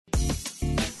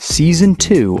Season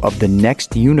 2 of The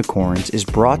Next Unicorns is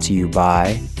brought to you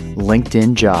by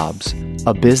LinkedIn Jobs.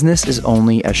 A business is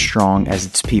only as strong as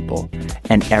its people,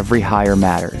 and every hire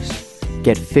matters.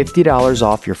 Get $50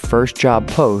 off your first job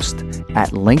post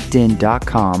at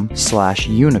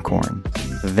linkedin.com/unicorn.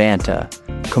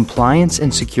 Vanta. Compliance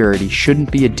and security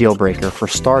shouldn't be a deal breaker for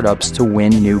startups to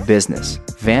win new business.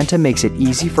 Vanta makes it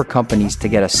easy for companies to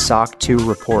get a SOC 2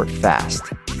 report fast.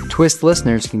 Twist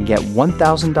listeners can get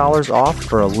 $1,000 off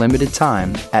for a limited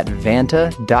time at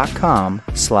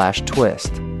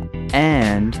vanta.com/twist.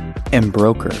 And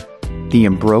Embroker. The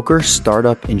Embroker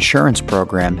Startup Insurance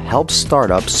Program helps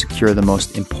startups secure the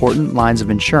most important lines of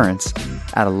insurance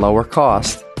at a lower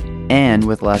cost and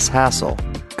with less hassle.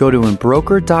 Go to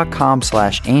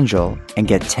embroker.com/angel and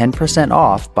get 10%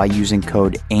 off by using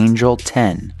code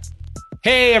ANGEL10.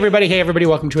 Hey, everybody.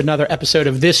 Welcome to another episode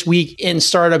of This Week in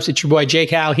Startups. It's your boy, Jay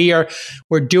Cal here.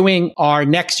 We're doing our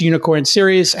Next Unicorn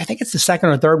series. I think it's the second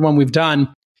or third one we've done.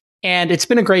 And it's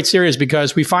been a great series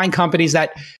because we find companies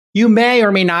that you may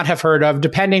or may not have heard of,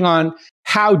 depending on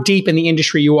how deep in the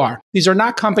industry you are. These are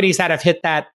not companies that have hit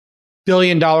that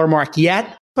billion-dollar mark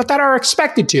yet, but that are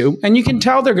expected to. And you can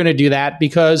tell they're going to do that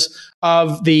because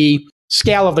of the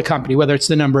scale of the company, whether it's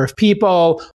the number of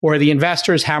people or the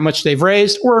investors, how much they've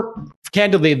raised, or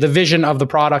candidly, the vision of the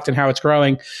product and how it's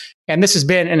growing. And this has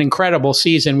been an incredible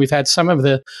season. We've had some of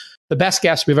the best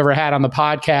guests we've ever had on the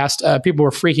podcast. People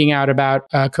were freaking out about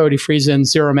Cody Friesen's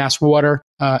Zero Mass Water,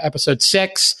 episode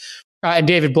 6. And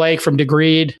David Blake from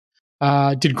Degreed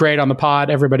did great on the pod.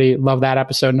 Everybody loved that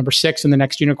episode, number 6 in The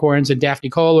Next Unicorns. And Daphne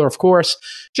Kohler, of course.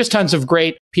 Just tons of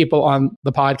great people on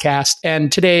the podcast.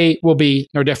 And today will be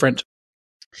no different.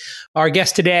 Our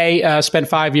guest today spent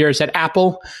 5 years at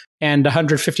Apple and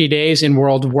 150 days in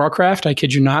World of Warcraft. I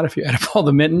kid you not, if you add up all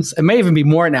the mittens. It may even be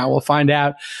more now. We'll find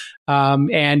out.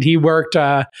 And he worked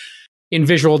in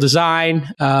visual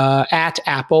design at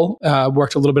Apple,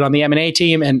 worked a little bit on the M&A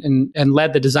team and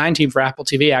led the design team for Apple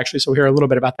TV, actually. So we'll hear a little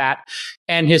bit about that.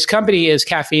 And his company is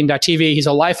Caffeine.tv. He's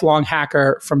a lifelong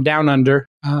hacker from Down Under.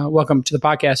 Welcome to the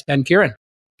podcast, Ben Kieran.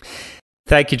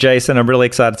 Thank you, Jason. I'm really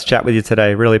excited to chat with you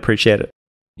today. Really appreciate it.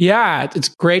 Yeah, it's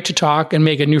great to talk and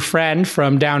make a new friend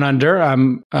from Down Under.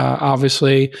 I'm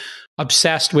obviously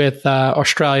obsessed with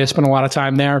Australia. Spent a lot of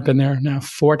time there. I've been there now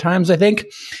 4 times, I think,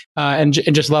 and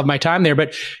just love my time there.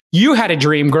 But you had a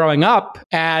dream growing up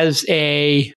as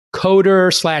a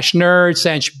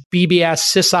coder/nerd/ BBS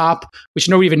sysop, which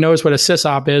nobody even knows what a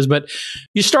sysop is. But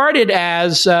you started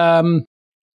as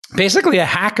basically a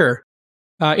hacker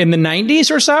in the 90s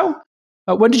or so.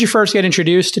 When did you first get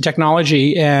introduced to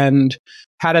technology, and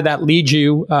how did that lead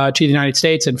you to the United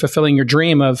States and fulfilling your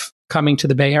dream of coming to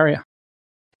the Bay Area?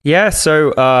 Yeah,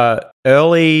 so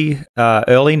early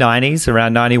 90s,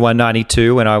 around 91,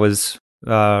 92, when I was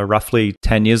roughly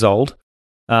 10 years old,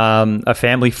 a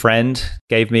family friend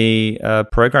gave me a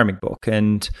programming book,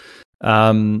 and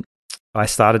I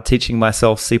started teaching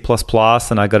myself C++,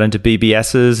 and I got into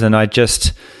BBSs, and I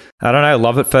don't know,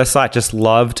 love at first sight, just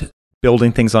loved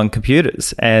building things on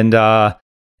computers, and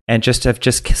just have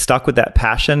stuck with that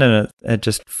passion, and it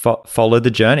just followed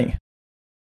the journey.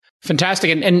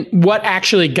 Fantastic. And what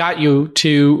actually got you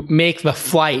to make the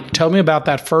flight? Tell me about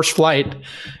that first flight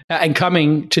and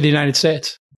coming to the United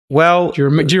States. Well,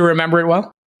 do you remember it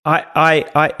well?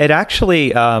 It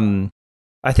actually, I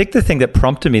think the thing that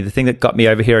prompted me, the thing that got me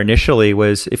over here initially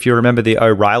was, if you remember the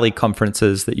O'Reilly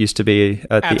conferences that used to be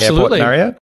at the airport in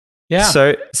Marriott. Yeah.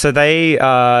 So they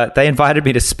invited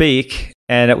me to speak,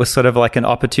 and it was sort of like an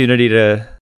opportunity to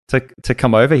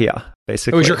come over here,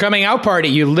 basically. It was your coming out party.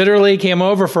 You literally came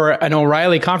over for an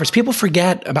O'Reilly conference. People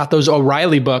forget about those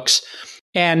O'Reilly books.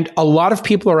 And a lot of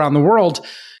people around the world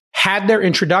had their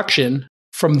introduction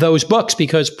from those books,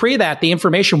 because pre that, the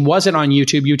information wasn't on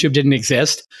YouTube. YouTube didn't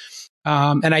exist.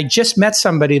 And I just met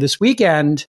somebody this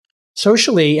weekend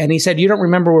socially, and he said, "You don't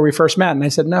remember where we first met?" And I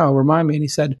said, "No, remind me." And he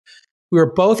said, "We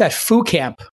were both at Foo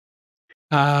Camp,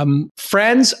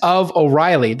 Friends of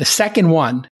O'Reilly, the second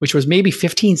one, which was maybe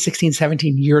 15, 16,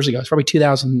 17 years ago. It's probably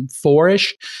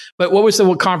 2004-ish. But what was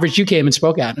the conference you came and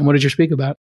spoke at, and what did you speak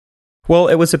about?" Well,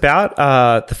 it was about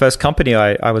the first company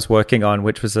I was working on,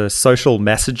 which was a social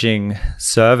messaging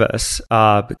service,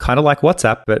 kind of like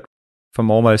WhatsApp, but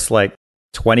from almost like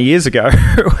 20 years ago.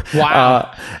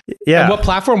 Wow. Yeah. And what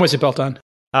platform was it built on?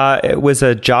 It was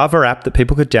a Java app that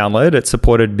people could download. It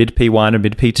supported MID-P1 and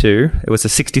MID-P2. It was a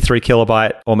 63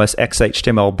 kilobyte, almost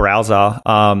XHTML browser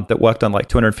that worked on like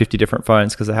 250 different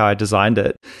phones because of how I designed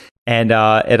it. And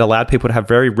it allowed people to have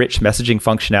very rich messaging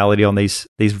functionality on these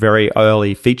very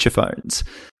early feature phones.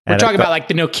 We're talking about like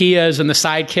the Nokias and the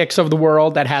Sidekicks of the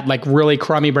world that had like really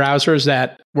crummy browsers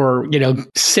that were,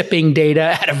 sipping data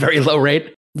at a very low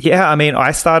rate. Yeah, I mean,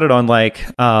 I started on like,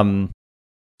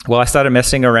 I started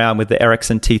messing around with the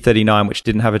Ericsson T39, which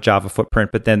didn't have a Java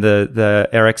footprint, but then the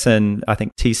Ericsson, I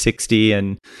think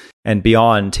T60 and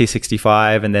beyond,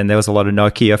 T65, and then there was a lot of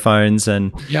Nokia phones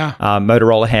and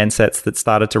Motorola handsets that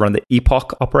started to run the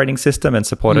Epoch operating system and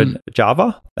supported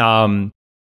Java.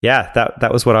 That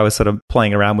was what I was sort of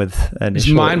playing around with initially. It's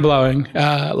mind-blowing.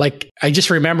 Like, I just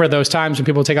remember those times when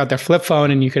people take out their flip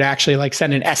phone and you could actually like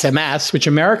send an SMS, which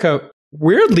America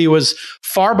weirdly was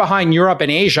far behind Europe and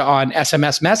Asia on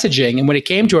SMS messaging. And when it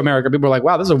came to America, people were like,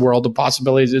 wow, this is a world of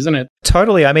possibilities, isn't it?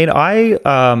 Totally. I mean,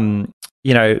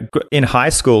 in high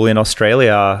school in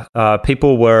Australia,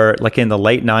 people were like in the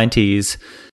late 90s,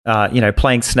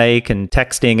 playing Snake and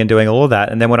texting and doing all of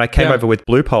that. And then when I came over with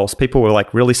Blue Pulse, people were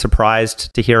like really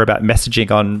surprised to hear about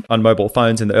messaging on mobile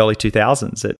phones in the early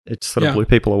 2000s. It sort of blew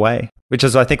people away, which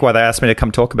is, I think, why they asked me to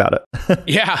come talk about it.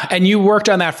 Yeah. And you worked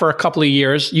on that for a couple of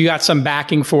years. You got some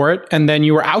backing for it. And then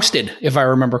you were ousted, if I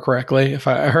remember correctly, if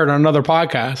I heard on another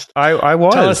podcast. I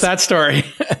was. Tell us that story.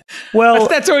 Well,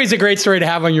 that's always a great story to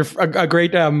have on a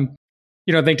great, thing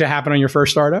to happen on your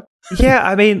first startup. Yeah.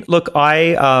 I mean, look,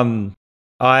 I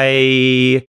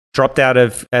dropped out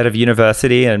of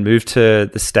university and moved to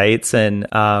the States, and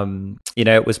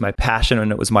it was my passion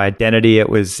and it was my identity. It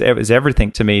was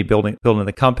everything to me, building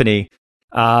the company.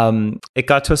 It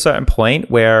got to a certain point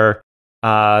where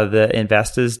the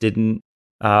investors didn't.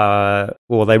 They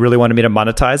really wanted me to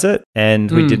monetize it,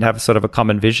 and we didn't have sort of a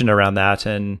common vision around that,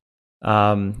 and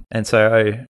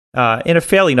so. In a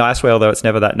fairly nice way, although it's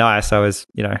never that nice, I was,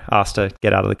 asked to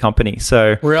get out of the company.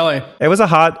 So really, it was a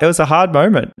hard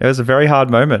moment. It was a very hard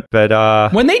moment.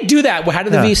 But when they do that, how do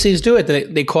the VCs do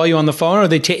it? They call you on the phone, or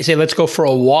they say, "Let's go for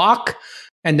a walk,"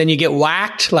 and then you get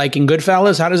whacked, like in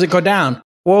Goodfellas. How does it go down?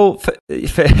 Well, for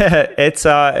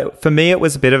me, it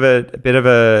was a bit of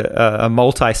a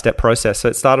multi-step process. So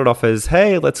it started off as,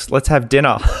 "Hey, let's have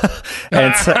dinner,"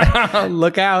 and so,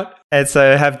 look out. And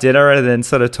so have dinner and then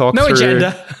sort of talk through.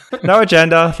 No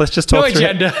agenda. Let's just talk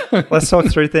let's talk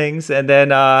through things. And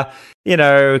then, a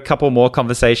couple more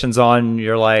conversations on,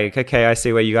 you're like, okay, I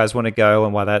see where you guys want to go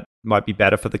and why that might be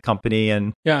better for the company.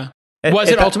 And was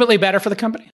it ultimately better for the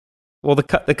company? Well,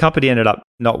 the company ended up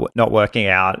not working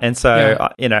out. And so,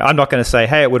 I'm not going to say,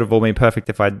 hey, it would have all been perfect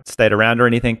if I'd stayed around or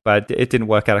anything, but it didn't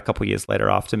work out a couple of years later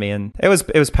after me. And it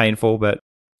was painful, but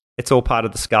it's all part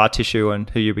of the scar tissue and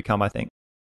who you become, I think.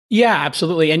 Yeah,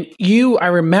 absolutely. And you, I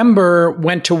remember,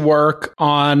 went to work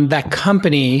on that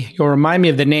company, you'll remind me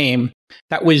of the name,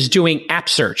 that was doing app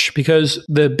search, because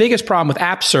the biggest problem with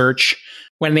app search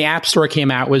when the App Store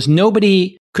came out was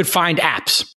nobody could find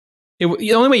apps.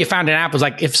 The only way you found an app was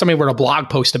like if somebody wrote a blog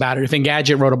post about it, if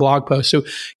Engadget wrote a blog post. So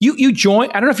you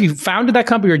joined, I don't know if you founded that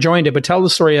company or joined it, but tell the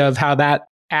story of how that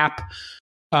app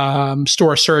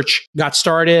store search got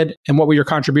started and what your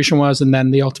contribution was and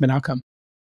then the ultimate outcome.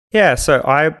 Yeah,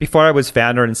 so before I was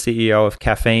founder and CEO of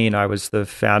Caffeine, I was the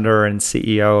founder and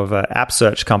CEO of an app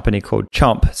search company called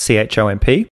Chomp,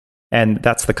 CHOMP, and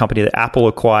that's the company that Apple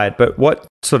acquired. But what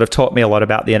sort of taught me a lot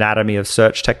about the anatomy of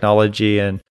search technology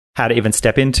and how to even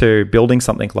step into building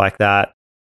something like that.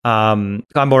 I'm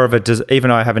more of even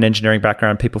though I have an engineering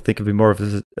background, people think of me more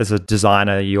of as a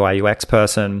designer, UI, UX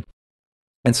person.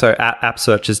 And so app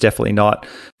search is definitely not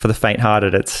for the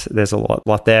faint-hearted. There's a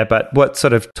lot there. But what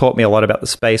sort of taught me a lot about the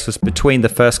space was between the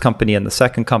first company and the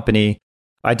second company,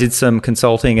 I did some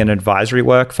consulting and advisory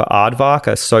work for Aardvark,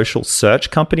 a social search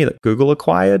company that Google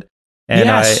acquired. And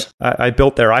I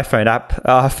built their iPhone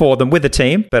app for them with a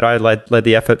team, but I led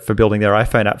the effort for building their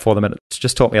iPhone app for them. And it's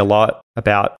just taught me a lot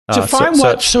about define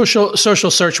what social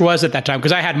search was at that time,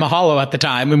 because I had Mahalo at the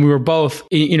time and we were both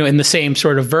in the same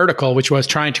sort of vertical, which was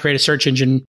trying to create a search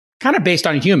engine kind of based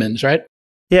on humans, right?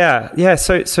 Yeah.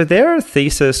 So their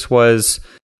thesis was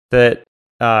that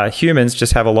humans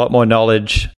just have a lot more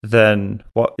knowledge than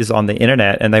what is on the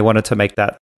internet, and they wanted to make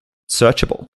that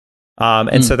searchable.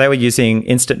 So they were using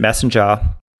Instant Messenger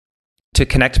to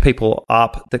connect people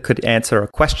up that could answer a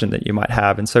question that you might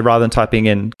have. And so rather than typing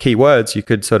in keywords, you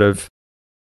could sort of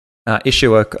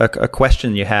issue a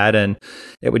question you had, and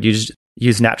it would use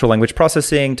natural language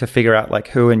processing to figure out like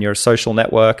who in your social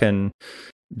network and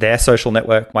their social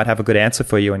network might have a good answer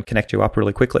for you and connect you up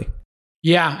really quickly.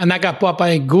 Yeah, and that got bought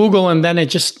by Google, and then it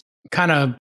just kind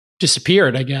of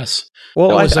disappeared, I guess. Well,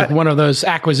 that was like one of those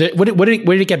acquisitions. What did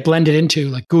it get blended into?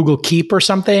 Like Google Keep or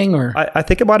something? Or I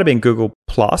think it might have been Google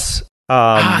Plus.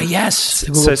 Yes,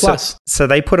 Google Plus. So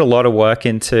they put a lot of work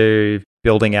into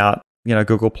building out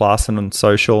Google Plus and on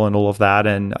social and all of that.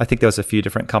 And I think there was a few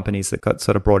different companies that got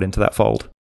sort of brought into that fold.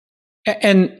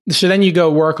 And so then you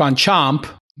go work on Chomp.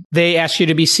 They ask you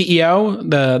to be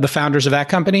CEO, the founders of that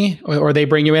company, or they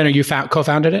bring you in, or you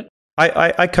co-founded it?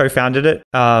 I co-founded it.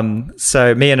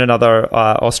 So me and another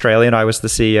Australian, I was the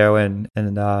CEO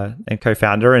and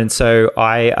co-founder. And so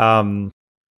I,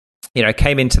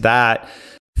 came into that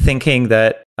thinking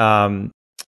that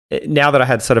now that I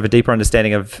had sort of a deeper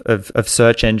understanding of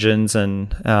search engines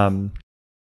and how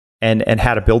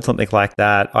to build something like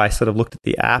that, I sort of looked at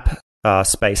the app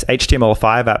space,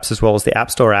 HTML5 apps as well as the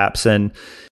App Store apps, and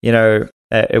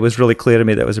it was really clear to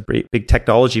me that it was a big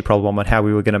technology problem on how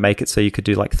we were going to make it so you could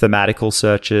do like thematical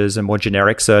searches and more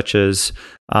generic searches,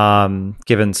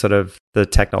 given sort of the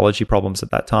technology problems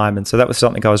at that time. And so that was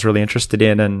something I was really interested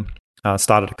in, and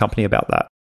started a company about that.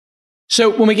 So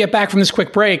when we get back from this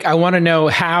quick break, I want to know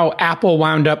how Apple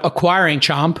wound up acquiring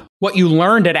Chomp, what you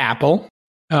learned at Apple,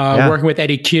 working with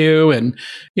Eddie Q and,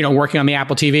 working on the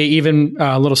Apple TV, even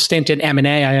a little stint in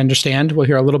M&A, I understand. We'll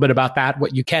hear a little bit about that,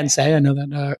 what you can say. I know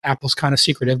that Apple's kind of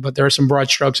secretive, but there are some broad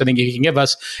strokes I think you can give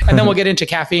us. And then we'll get into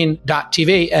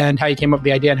Caffeine.tv and how you came up with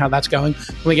the idea and how that's going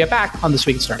when we get back on This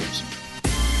Week in Startups.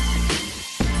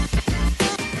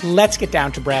 Let's get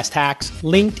down to brass tacks.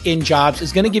 LinkedIn Jobs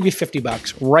is going to give you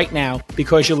 $50 right now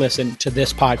because you listen to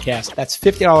this podcast. That's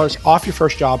 $50 off your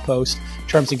first job post.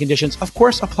 Terms and conditions, of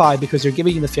course, apply because they're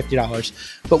giving you the $50.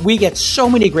 But we get so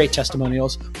many great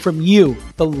testimonials from you,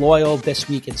 the loyal This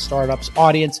Week in Startups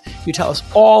audience. You tell us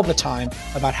all the time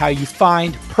about how you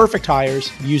find perfect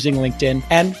hires using LinkedIn.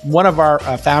 And one of our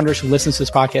founders who listens to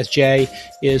this podcast, Jay,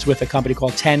 is with a company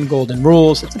called 10 Golden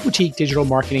Rules. It's a boutique digital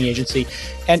marketing agency.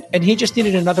 And he just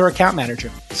needed another account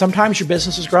manager. Sometimes your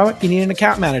business is growing. You need an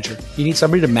account manager. You need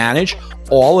somebody to manage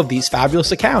all of these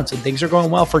fabulous accounts. And things are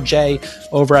going well for Jay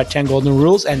over at 10 Golden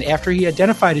Rules. And after he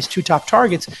identified his two top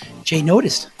targets, Jay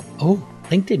noticed, oh,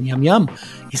 LinkedIn, yum.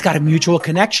 He's got a mutual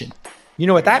connection. You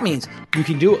know what that means? You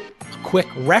can do a quick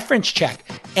reference check.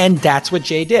 And that's what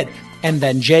Jay did. And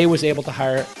then Jay was able to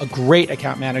hire a great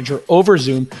account manager over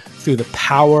Zoom through the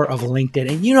power of LinkedIn.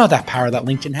 And you know that power that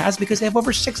LinkedIn has because they have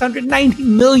over 690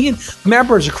 million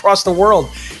members across the world.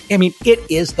 I mean, it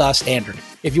is the standard.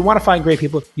 If you want to find great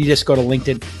people, you just go to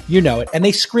LinkedIn. You know it. And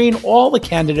they screen all the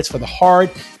candidates for the hard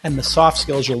and the soft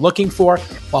skills you're looking for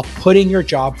while putting your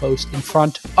job post in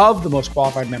front of the most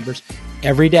qualified members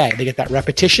every day. They get that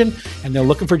repetition and they're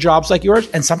looking for jobs like yours.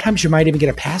 And sometimes you might even get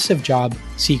a passive job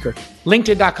seeker.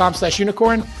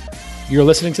 LinkedIn.com/unicorn. You're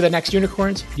listening to the next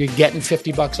unicorns. You're getting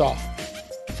 $50 off.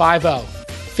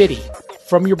 50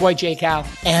 from your boy Jay Cal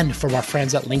and from our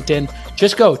friends at LinkedIn.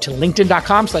 Just go to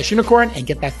linkedin.com/unicorn and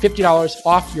get that $50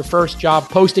 off your first job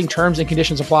posting. Terms and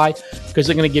conditions apply because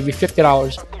they're going to give you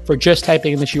 $50 for just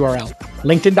typing in this URL.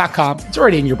 LinkedIn.com. It's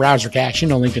already in your browser cache. You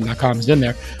know LinkedIn.com is in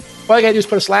there. All you got to do is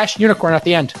put a /unicorn at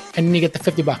the end and then you get the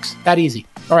 $50. That easy.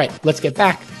 All right, let's get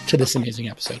back to this amazing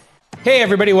episode. Hey,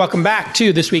 everybody. Welcome back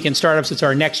to This Week in Startups. It's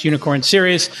our next unicorn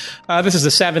series. This is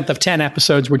the 7th of 10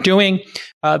 episodes we're doing.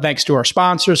 Thanks to our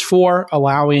sponsors for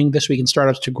allowing This Week in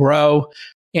Startups to grow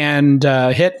and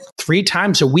hit 3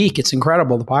 times a week. It's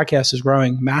incredible. The podcast is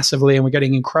growing massively and we're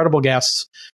getting incredible guests.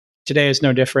 Today is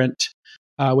no different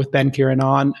with Ben Kieran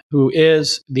on, who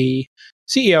is the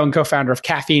CEO and co-founder of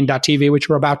Caffeine.tv, which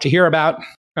we're about to hear about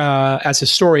as his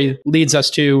story leads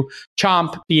us to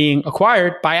Chomp being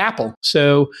acquired by Apple.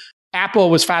 So Apple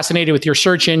was fascinated with your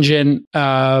search engine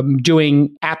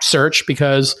doing app search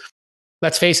because,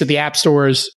 let's face it, the app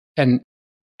stores and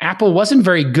Apple wasn't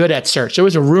very good at search. There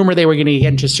was a rumor they were going to get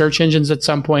into search engines at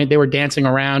some point. They were dancing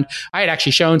around. I had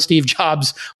actually shown Steve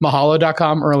Jobs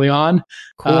Mahalo.com early on,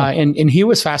 cool. And he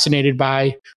was fascinated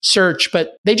by search,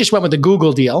 but they just went with the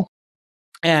Google deal.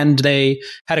 And they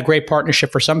had a great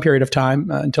partnership for some period of time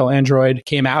until Android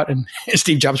came out, and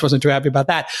Steve Jobs wasn't too happy about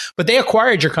that. But they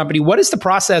acquired your company. What is the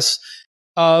process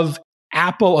of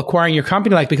Apple acquiring your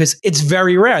company like? Because it's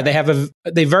very rare.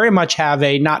 They very much have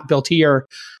a not built here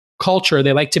culture.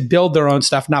 They like to build their own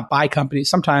stuff, not buy companies.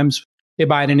 Sometimes they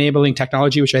buy an enabling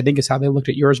technology, which I think is how they looked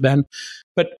at yours, Ben.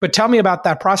 But tell me about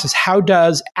that process. How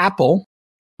does Apple?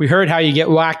 We heard how you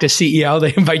get whacked as CEO.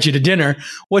 They invite you to dinner.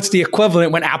 What's the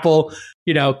equivalent when Apple,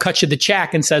 cuts you the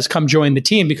check and says, come join the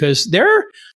team? Because I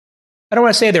don't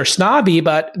want to say they're snobby,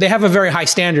 but they have a very high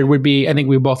standard I think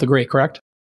we both agree, correct?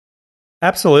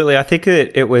 Absolutely. I think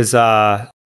it was,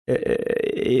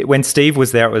 when Steve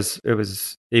was there, it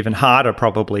was even harder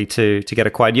probably to get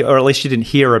acquired, or at least you didn't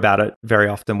hear about it very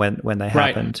often when they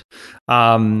happened.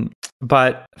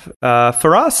 But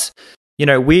for us,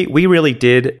 we really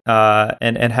did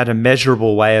and had a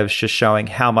measurable way of just showing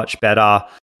how much better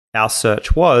our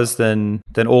search was than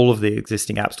all of the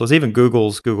existing app stores, even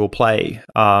Google's Google Play.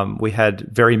 We had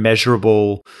very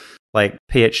measurable, like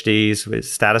PhDs with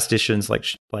statisticians, like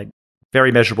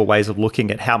very measurable ways of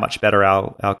looking at how much better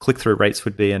our click-through rates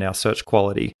would be and our search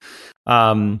quality.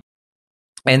 And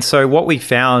so what we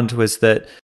found was that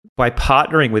by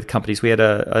partnering with companies, we had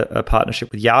a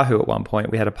partnership with Yahoo at one point.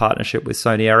 We had a partnership with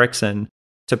Sony Ericsson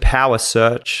to power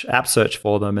app search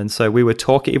for them. And so we were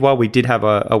talking, while we did have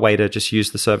a way to just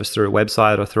use the service through a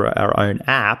website or through our own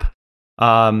app,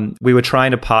 we were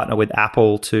trying to partner with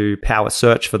Apple to power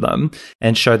search for them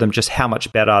and show them just how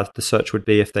much better the search would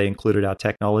be if they included our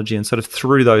technology. And sort of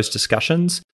through those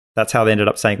discussions, that's how they ended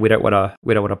up saying, we don't want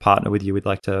to partner with you. We'd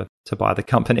like to buy the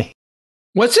company.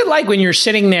 What's it like when you're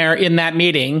sitting there in that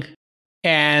meeting,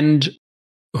 and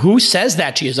who says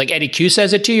that to you? Is like Eddie Q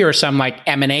says it to you, or some like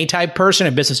M&A type person,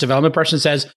 a business development person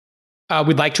says,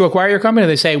 we'd like to acquire your company? Or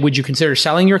they say, would you consider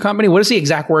selling your company? What is the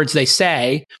exact words they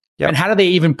say? Yep. And how do they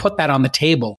even put that on the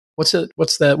table? What's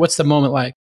the moment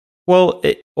like? Well,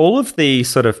 all of the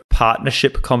sort of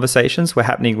partnership conversations were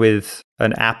happening with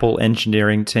an Apple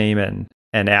engineering team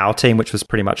and our team, which was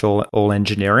pretty much all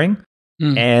engineering.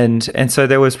 And so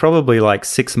there was probably like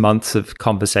 6 months of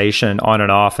conversation on and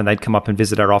off, and they'd come up and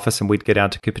visit our office, and we'd go down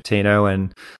to Cupertino,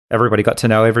 and everybody got to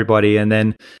know everybody. And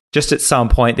then just at some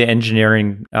point, the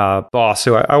engineering boss,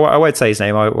 who I won't say his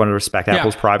name, I want to respect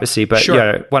Apple's privacy, but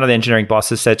sure. One of the engineering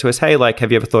bosses said to us, hey, like,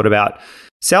 have you ever thought about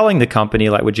selling the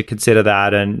company? Like, would you consider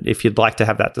that? And if you'd like to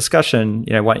have that discussion,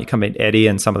 why don't you come meet Eddie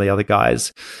and some of the other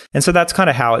guys? And so that's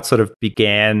kind of how it sort of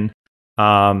began,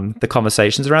 the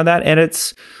conversations around that. And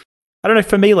I don't know,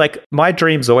 for me, like, my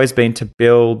dream's always been to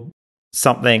build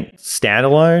something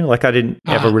standalone. Like, I didn't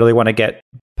ever really want to get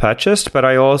purchased, but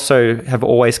I also have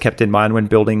always kept in mind when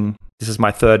building, this is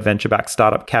my third venture-backed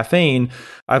startup, Caffeine,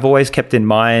 I've always kept in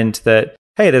mind that,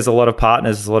 hey, there's a lot of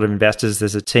partners, there's a lot of investors,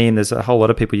 there's a team, there's a whole lot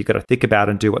of people you've got to think about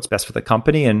and do what's best for the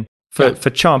company. And for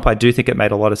Chomp, I do think it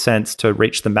made a lot of sense to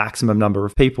reach the maximum number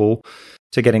of people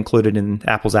to get included in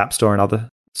Apple's App Store and other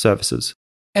services.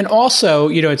 And also,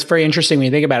 it's very interesting when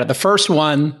you think about it. The first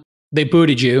one, they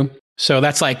booted you. So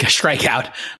that's like a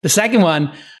strikeout. The second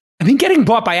one, getting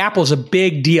bought by Apple is a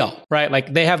big deal, right?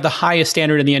 Like, they have the highest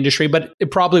standard in the industry, but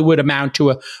it probably would amount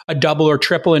to a double or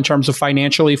triple in terms of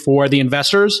financially for the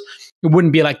investors. It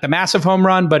wouldn't be like the massive home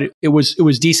run, but it was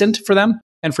decent for them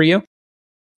and for you.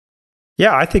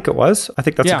 Yeah, I think it was. I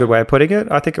think that's a good way of putting it.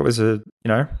 I think it was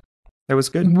it was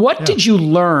good. What did you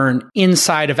learn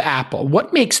inside of Apple?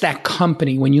 What makes that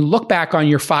company, when you look back on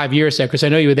your 5 years there, because I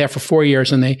know you were there for 4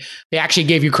 years, and they actually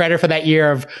gave you credit for that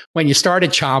year of when you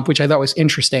started Chomp, which I thought was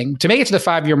interesting. To make it to the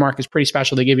 5-year mark is pretty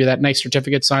special. They give you that nice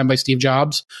certificate signed by Steve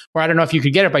Jobs, or I don't know if you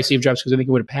could get it by Steve Jobs, because I think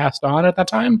he would have passed on at that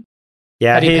time.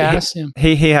 Yeah,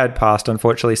 he had passed,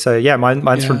 unfortunately. So yeah,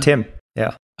 mine's from Tim.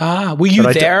 Yeah. Were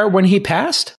you there when he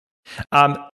passed?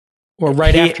 Or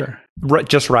right after?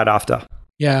 Just right after.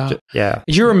 Yeah. Yeah.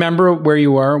 Did you remember where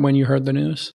you were when you heard the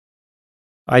news?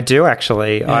 I do,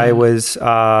 actually. Yeah. I was, so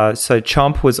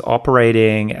Chomp was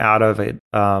operating out of it.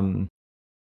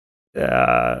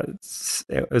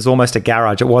 It was almost a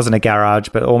garage. It wasn't a garage,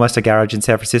 but almost a garage in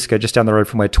San Francisco, just down the road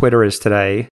from where Twitter is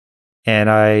today. And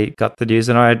I got the news,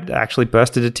 and I actually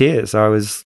burst into tears. I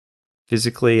was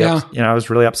physically, I was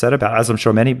really upset about it, as I'm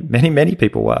sure many, many, many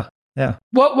people were. Yeah.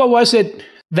 What was it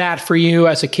that for you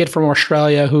as a kid from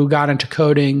Australia who got into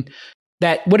coding,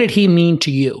 what did he mean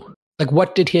to you? Like,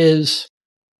 what did his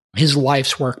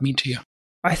life's work mean to you?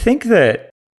 I think that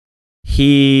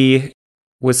he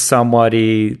was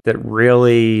somebody that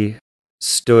really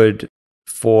stood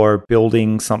for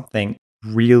building something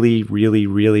really, really,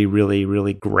 really, really,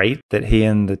 really great that he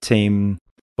and the team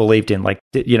believed in. Like,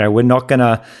 we're not going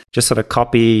to just sort of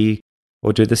copy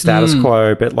or do the status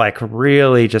quo, but like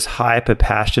really just hyper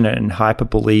passionate and hyper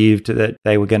believed that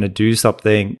they were going to do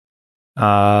something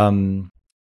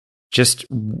just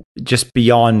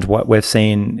beyond what we've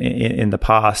seen in the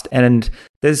past. And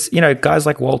there's, guys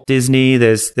like Walt Disney,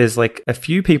 there's like a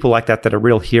few people like that are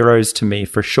real heroes to me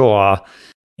for sure.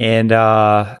 And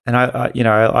I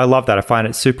love that. I find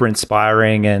it super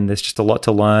inspiring, and there's just a lot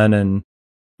to learn.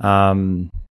 And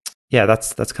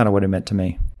that's kind of what it meant to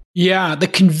me. Yeah, the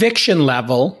conviction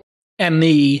level and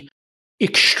the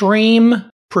extreme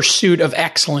pursuit of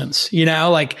excellence,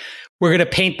 like we're going to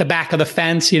paint the back of the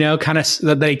fence, kind of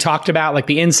that they talked about, like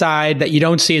the inside that you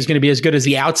don't see is going to be as good as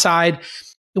the outside.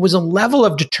 It was a level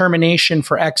of determination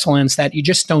for excellence that you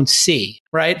just don't see,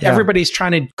 right? Yeah. Everybody's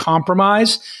trying to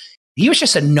compromise. He was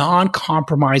just a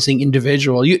non-compromising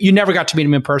individual. You never got to meet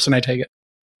him in person, I take it.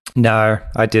 No,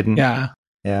 I didn't.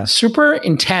 Yeah. Super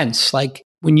intense. Like,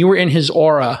 when you were in his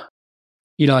aura,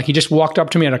 like he just walked up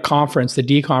to me at a conference, the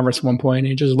D conference at one point, and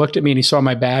he just looked at me and he saw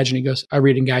my badge and he goes, I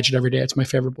read Engadget every day. It's my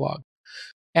favorite blog.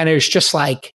 And it was just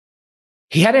like,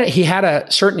 he had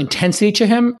a certain intensity to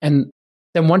him. And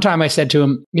then one time I said to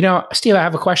him, Steve, I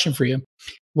have a question for you.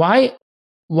 Why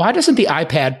doesn't the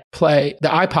iPod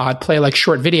play like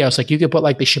short videos? Like you could put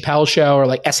like the Chappelle Show or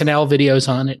like SNL videos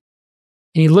on it.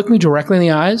 And he looked me directly in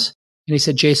the eyes and he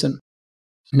said, Jason,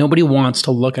 nobody wants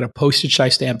to look at a postage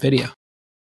size stamp video.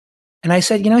 And I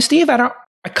said, Steve, I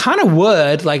kind of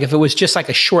would, like if it was just like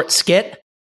a short skit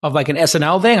of like an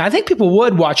SNL thing, I think people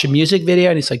would watch a music video.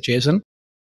 And he's like, Jason,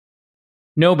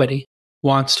 nobody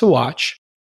wants to watch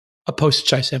a postage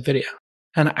size stamp video.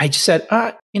 And I just said,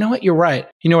 you know what? You're right.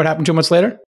 You know what happened 2 months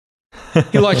later?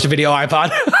 He launched a video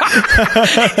iPod.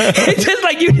 It's just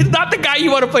like, he's not the guy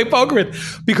you want to play poker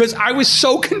with, because I was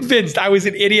so convinced I was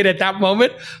an idiot at that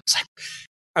moment.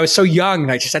 I was so young,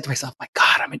 and I just said to myself, my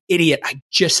God, I'm an idiot. I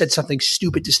just said something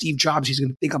stupid to Steve Jobs. He's going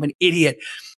to think I'm an idiot.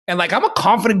 And like, I'm a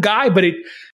confident guy, but he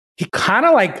kind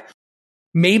of like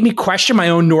made me question my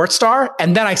own North Star.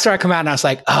 And then I started coming out and I was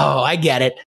like, oh, I get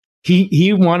it.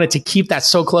 He wanted to keep that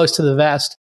so close to the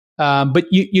vest. But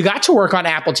you got to work on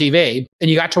Apple TV and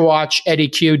you got to watch Eddie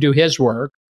Q do his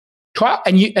work.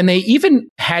 And they even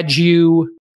had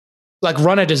you like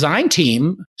run a design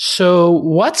team. So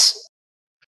what's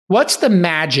the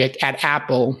magic at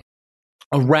Apple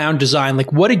around design?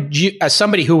 Like, what did you, as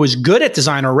somebody who was good at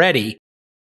design already,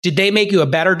 did they make you a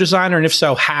better designer? And if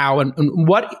so, how? And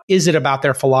what is it about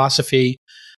their philosophy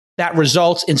that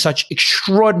results in such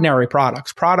extraordinary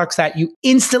products that you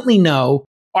instantly know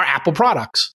are Apple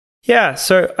products? Yeah.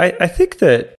 So I think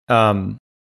that,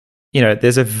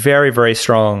 there's a very, very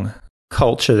strong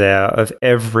culture there of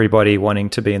everybody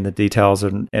wanting to be in the details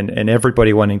and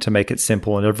everybody wanting to make it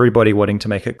simple and everybody wanting to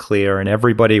make it clear and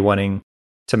everybody wanting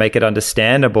to make it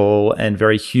understandable and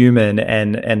very human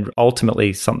and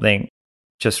ultimately something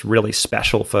just really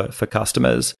special for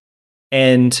customers.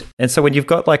 And so when you've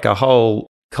got like a whole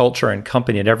culture and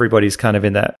company and everybody's kind of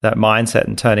in that mindset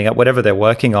and turning up whatever they're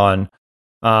working on,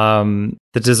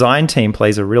 the design team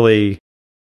plays a really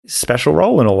special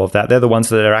role in all of that. They're the ones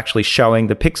that are actually showing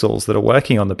the pixels, that are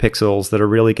working on the pixels, that are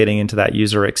really getting into that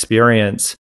user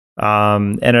experience.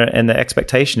 And the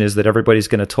expectation is that everybody's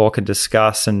going to talk and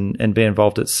discuss and be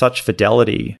involved at such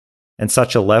fidelity and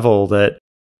such a level that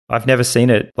I've never seen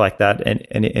it like that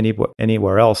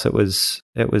anywhere else. It was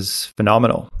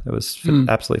phenomenal. It was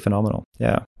absolutely phenomenal.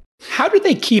 Yeah. How do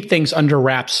they keep things under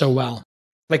wraps so well?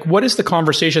 Like, what is the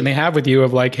conversation they have with you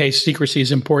of like, hey, secrecy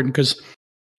is important? Because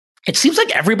it seems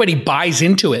like everybody buys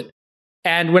into it.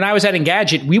 And when I was at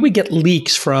Engadget, we would get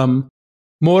leaks from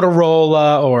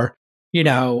Motorola or,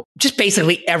 just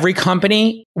basically every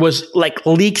company was like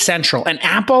leak central. And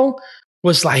Apple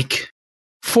was like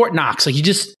Fort Knox. Like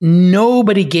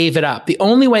nobody gave it up. The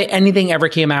only way anything ever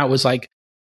came out was like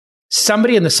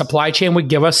somebody in the supply chain would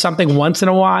give us something once in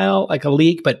a while, like a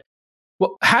leak. But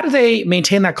how do they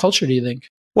maintain that culture, do you think?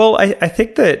 Well, I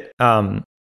think that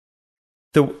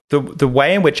the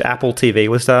way in which Apple TV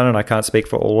was done, and I can't speak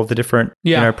for all of the different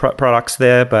products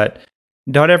there, but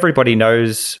not everybody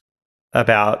knows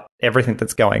about everything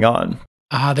that's going on.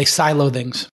 They silo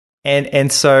things.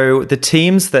 And so the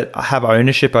teams that have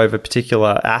ownership over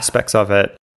particular aspects of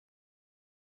it,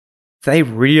 they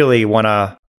really want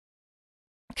to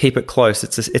keep it close.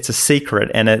 It's a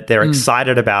secret, and they're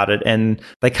excited about it, and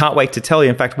they can't wait to tell you.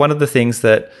 In fact, one of the things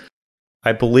that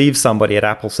I believe somebody at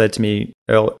Apple said to me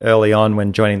early on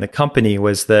when joining the company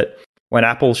was that when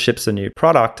Apple ships a new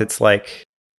product, it's like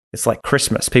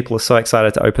Christmas. People are so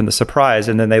excited to open the surprise,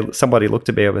 and then somebody looked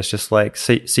at me and was just like,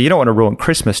 "So you don't want to ruin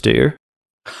Christmas, do you?"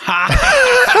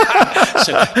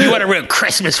 So you want to ruin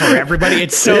Christmas for everybody?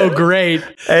 It's so great.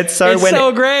 And so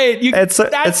so great.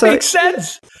 That makes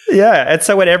sense. Yeah, and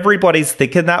so when everybody's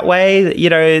thinking that way,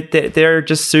 they're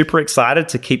just super excited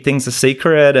to keep things a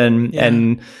secret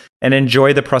and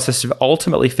enjoy the process of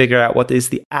ultimately figure out what is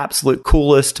the absolute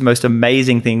coolest, most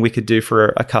amazing thing we could do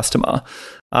for a customer.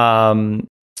 And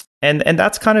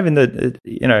that's kind of in the,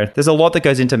 there's a lot that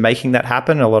goes into making that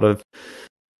happen, a lot of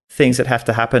things that have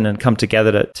to happen and come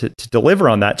together to deliver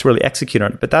on that, to really execute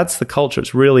on it. But that's the culture.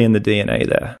 It's really in the DNA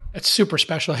there. It's super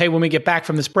special. Hey, when we get back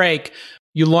from this break,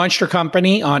 you launched your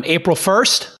company on April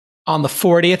 1st, on the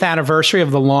 40th anniversary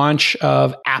of the launch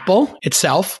of Apple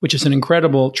itself, which is an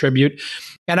incredible tribute.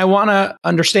 And I want to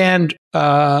understand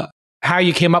how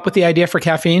you came up with the idea for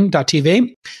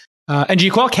Caffeine.tv. And do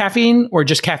you call it Caffeine or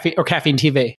just Caffeine or Caffeine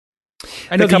TV?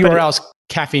 I know the URL is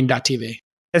Caffeine.tv.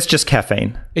 It's just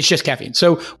Caffeine. It's just Caffeine.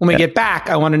 So when we get back,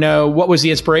 I want to know what was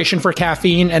the inspiration for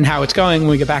Caffeine and how it's going when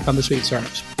we get back on This Week in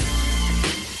Startups.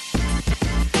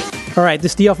 All right,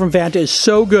 this deal from Vanta is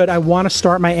so good, I want to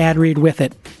start my ad read with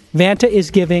it. Vanta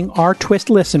is giving our Twist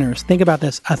listeners, think about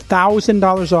this,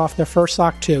 $1,000 off their first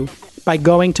SOC 2 by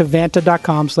going to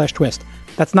vanta.com/twist.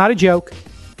 That's not a joke.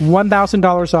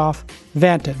 $1,000 off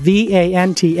Vanta,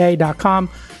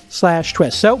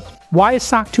 VANTA.com/twist. So why is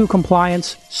SOC 2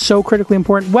 compliance so critically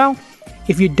important? Well,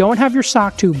 if you don't have your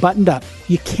SOC 2 buttoned up,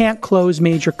 you can't close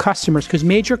major customers because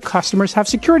major customers have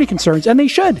security concerns, and they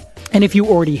should. And if you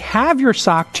already have your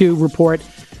SOC 2 report,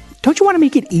 don't you want to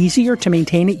make it easier to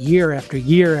maintain it year after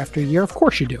year after year? Of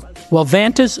course you do. Well,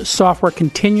 Vanta's software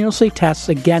continuously tests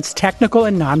against technical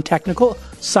and non-technical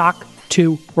SOC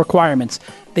 2 requirements.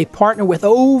 They partner with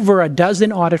over a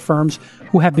dozen audit firms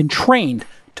who have been trained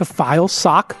to file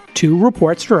SOC 2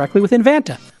 reports directly within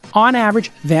Vanta. On average,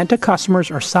 Vanta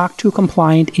customers are SOC 2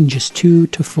 compliant in just 2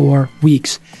 to 4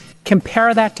 weeks.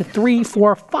 Compare that to 3,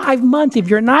 4, 5 months if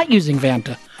you're not using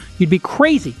Vanta. You'd be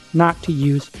crazy not to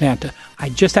use Vanta. I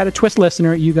just had a Twist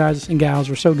listener. You guys and gals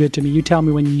were so good to me. You tell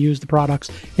me when you use the products,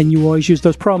 and you always use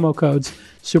those promo codes.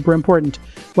 Super important.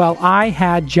 Well, I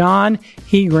had John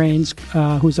Hegrains,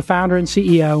 who's the founder and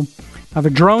CEO of a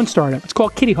drone startup. It's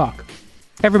called Kitty Hawk.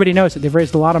 Everybody knows it. They've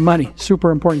raised a lot of money. Super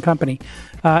important company.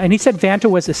 And he said Vanta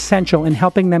was essential in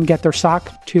helping them get their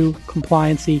SOC 2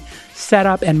 compliancy set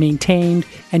up and maintained.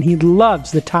 And he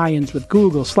loves the tie-ins with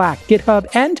Google, Slack, GitHub,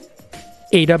 and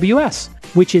AWS,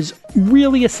 which is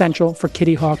really essential for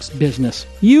Kitty Hawk's business.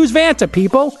 Use Vanta,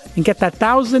 people, and get that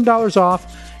 $1,000 off,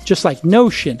 just like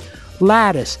Notion,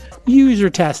 Lattice, user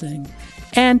testing,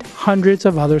 and hundreds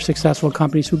of other successful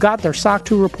companies who got their SOC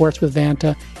 2 reports with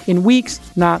Vanta in weeks,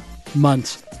 not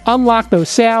months. Unlock those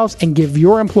sales and give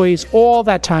your employees all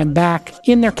that time back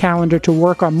in their calendar to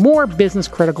work on more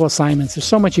business-critical assignments. There's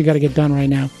so much you got to get done right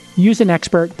now. Use an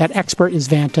expert. That expert is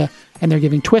Vanta. And they're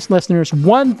giving Twist listeners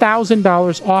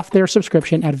 $1,000 off their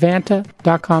subscription at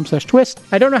vanta.com/twist.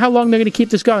 I don't know how long they're going to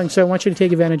keep this going, so I want you to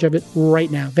take advantage of it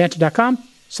right now.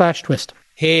 Vanta.com/twist.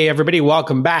 Hey, everybody.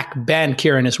 Welcome back. Ben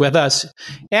Kieran is with us,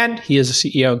 and he is the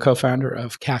CEO and co-founder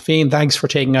of Caffeine. Thanks for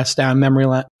taking us down memory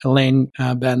lane,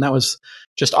 Ben. That was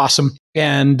just awesome.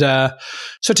 And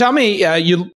so tell me,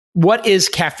 what is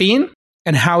Caffeine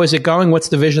and how is it going? What's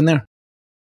the vision there?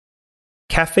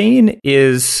 Caffeine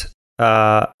is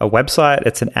a website.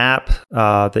 It's an app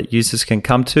that users can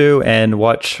come to and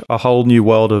watch a whole new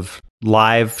world of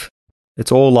live.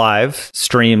 It's all live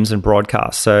streams and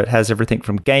broadcasts. So it has everything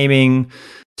from gaming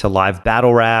to live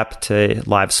battle rap to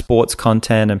live sports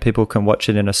content, and people can watch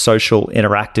it in a social,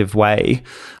 interactive way.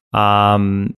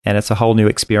 And it's a whole new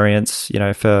experience,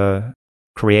 for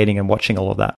creating and watching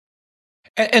all of that.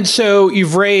 And so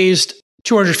you've raised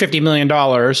 $250 million.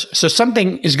 So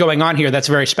something is going on here that's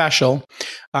very special,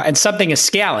 and something is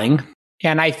scaling.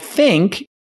 And I think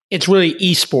it's really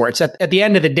esports. At the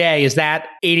end of the day, is that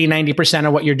 80, 90%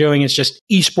 of what you're doing is just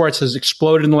esports has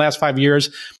exploded in the last 5 years,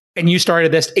 and you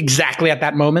started this exactly at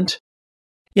that moment?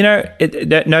 No,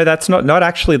 that's not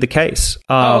actually the case.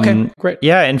 Okay, great.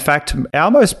 Yeah, in fact, our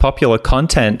most popular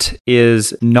content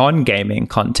is non-gaming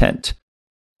content.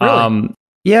 Really?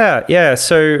 Yeah.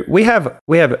 So we have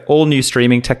all new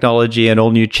streaming technology and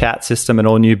all new chat system and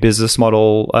all new business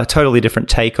model, a totally different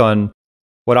take on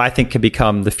what I think can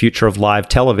become the future of live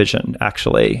television,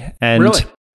 actually. And really?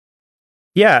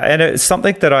 Yeah, and it's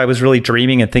something that I was really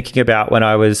dreaming and thinking about when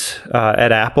I was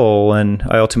at Apple, and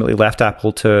I ultimately left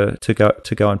Apple to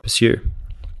go and pursue.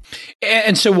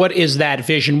 And so what is that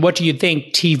vision? What do you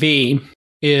think TV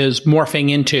is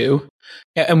morphing into?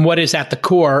 And what is at the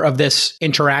core of this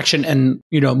interaction and,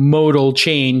 modal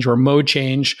change or mode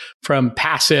change from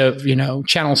passive,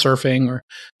 channel surfing or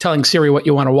telling Siri what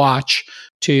you want to watch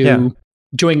to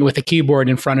doing it with a keyboard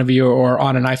in front of you or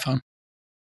on an iPhone?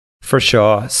 For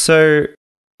sure. So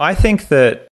I think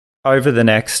that over the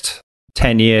next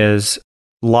 10 years,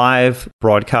 live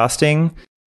broadcasting,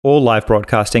 a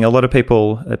lot of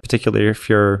people, particularly if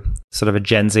you're sort of a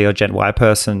Gen Z or Gen Y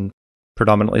person,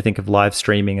 predominantly think of live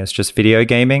streaming as just video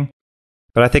gaming.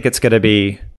 But I think it's going to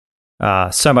be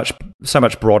so much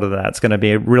broader than that. It's going to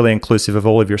be really inclusive of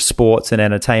all of your sports and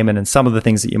entertainment and some of the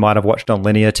things that you might have watched on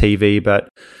linear TV, but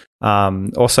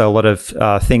also a lot of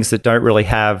things that don't really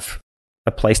have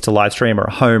a place to live stream or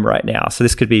a home right now. So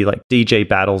this could be like DJ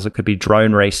battles, it could be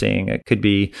drone racing, it could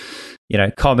be,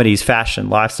 comedies, fashion,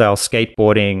 lifestyle,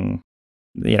 skateboarding,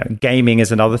 gaming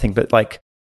is another thing. But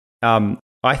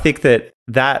I think that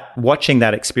watching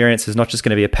that experience is not just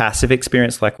going to be a passive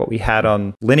experience like what we had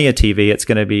on linear TV. It's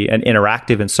going to be an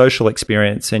interactive and social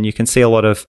experience. And you can see a lot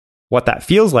of what that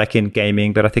feels like in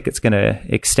gaming, but I think it's going to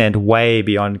extend way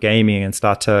beyond gaming and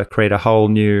start to create a whole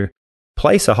new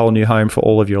place, a whole new home for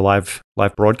all of your live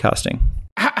broadcasting.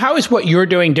 how is what you're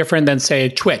doing different than, say,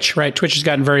 Twitch, right? Twitch has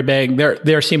gotten very big.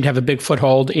 They seem to have a big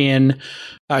foothold in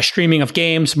streaming of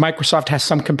games. Microsoft has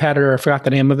some competitor. I forgot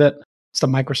the name of it. It's the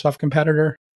Microsoft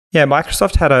competitor. Yeah,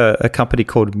 Microsoft had a company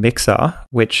called Mixer,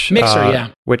 which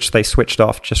they switched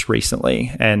off just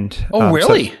recently, and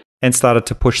really? And started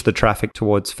to push the traffic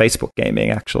towards Facebook gaming.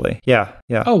 Actually, yeah.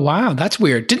 Oh wow, that's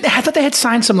weird. I thought they had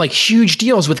signed some like huge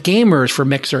deals with gamers for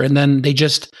Mixer, and then they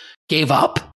just gave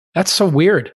up. That's so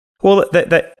weird. Well,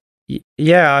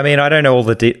 yeah. I mean, I don't know all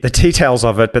the details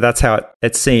of it, but that's how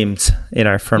it seems,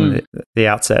 from the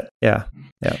outset. Yeah.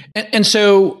 And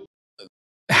so,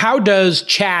 how does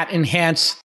chat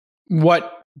enhance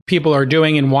what people are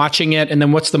doing and watching it? And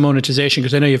then what's the monetization?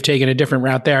 Because I know you've taken a different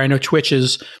route there. I know Twitch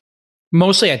is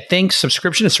mostly, I think,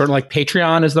 subscription. It's sort of like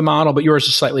Patreon is the model, but yours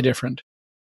is slightly different.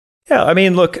 Yeah, I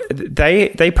mean, look,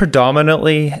 they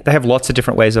have lots of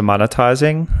different ways of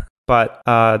monetizing, but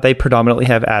they predominantly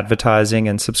have advertising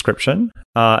and subscription,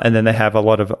 and then they have a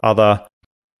lot of other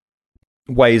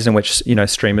ways in which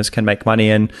streamers can make money.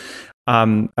 And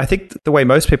I think the way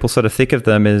most people sort of think of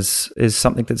them is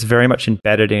something that's very much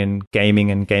embedded in gaming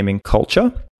and gaming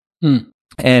culture.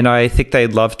 And I think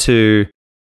they'd love to,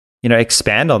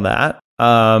 expand on that.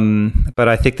 But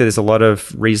I think that there's a lot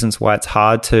of reasons why it's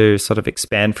hard to sort of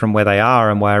expand from where they are,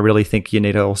 and why I really think you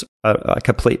need a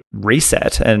complete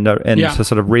reset and to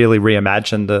sort of really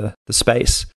reimagine the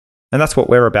space. And that's what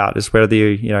we're about, is we're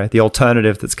the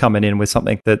alternative that's coming in with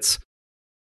something that's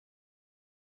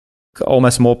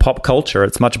almost more pop culture.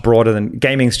 It's much broader than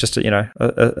gaming's just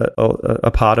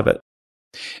a part of it.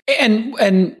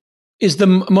 And is the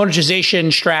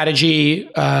monetization strategy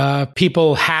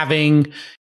people having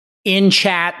in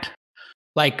chat,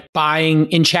 like buying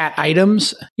in chat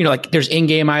items? Like there's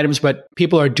in-game items, but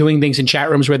people are doing things in chat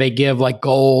rooms where they give like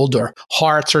gold or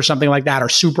hearts or something like that, or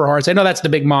super hearts. I know that's the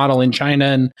big model in China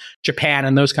and Japan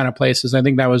and those kind of places. I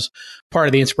think that was part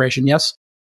of the inspiration. Yes.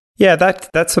 Yeah,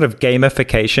 that sort of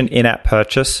gamification, in-app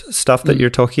purchase stuff that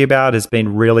you're talking about has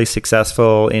been really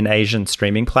successful in Asian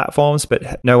streaming platforms,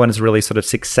 but no one has really sort of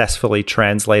successfully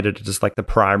translated it as like the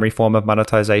primary form of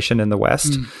monetization in the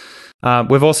West.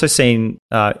 We've also seen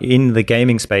in the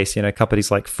gaming space, companies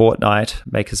like Fortnite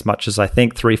make as much as, I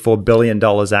think, $3-4 billion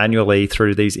annually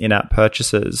through these in-app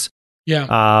purchases.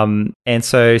 Yeah. And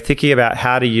so thinking about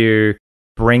how do you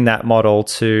bring that model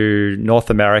to North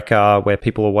America, where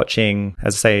people are watching,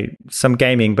 as I say, some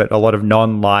gaming, but a lot of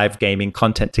non-live gaming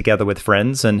content together with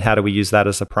friends, and how do we use that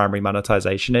as a primary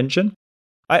monetization engine?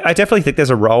 I definitely think there's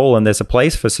a role and there's a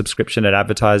place for subscription and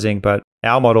advertising, but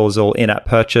our model is all in-app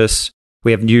purchase.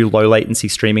 We have new low latency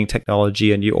streaming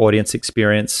technology, a new audience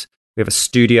experience. We have a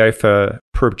studio for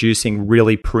producing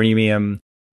really premium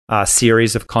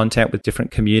series of content with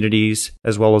different communities,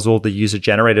 as well as all the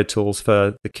user-generated tools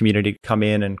for the community to come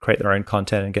in and create their own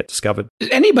content and get discovered. Is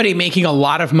anybody making a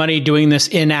lot of money doing this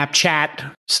in-app chat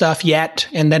stuff yet?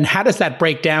 And then how does that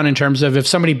break down in terms of if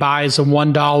somebody buys a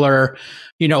 $1,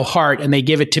 heart, and they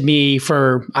give it to me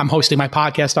for, I'm hosting my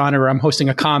podcast on it, or I'm hosting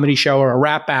a comedy show or a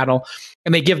rap battle,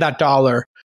 and they give that dollar,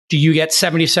 do you get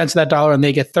 70 cents of that dollar and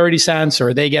they get 30 cents,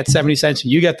 or they get 70 cents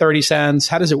and you get 30 cents?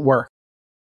 How does it work?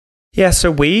 Yeah,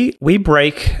 so we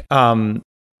break. So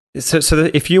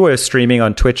if you were streaming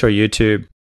on Twitch or YouTube,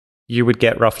 you would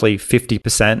get roughly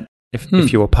 50%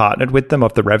 if you were partnered with them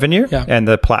of the revenue, and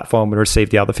the platform would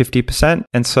receive the other 50%.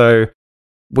 And so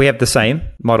we have the same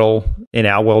model in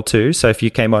our world too. So if you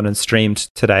came on and streamed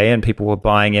today and people were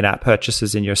buying in-app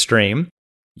purchases in your stream,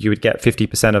 you would get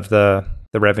 50% of the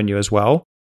revenue as well.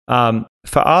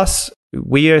 For us,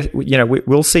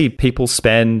 we'll see people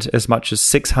spend as much as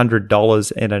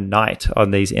 $600 in a night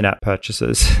on these in-app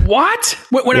purchases. What?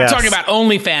 We're not talking about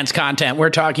OnlyFans content. We're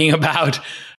talking about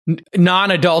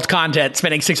non-adult content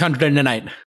spending $600 in a night.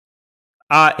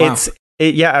 Wow.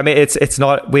 It's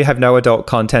not. We have no adult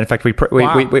content. In fact, we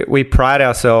pride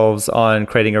ourselves on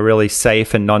creating a really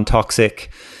safe and non-toxic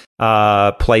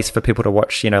place for people to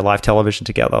watch, live television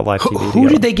together, live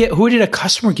TV. Who did a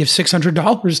customer give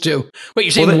 $600 to? Wait,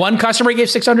 you're saying one customer gave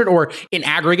 $600, or in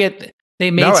aggregate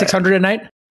they made $600 a night?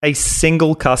 A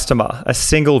single customer, a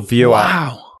single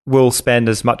viewer, will spend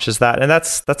as much as that, and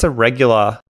that's a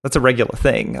regular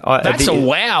thing. Wow. What's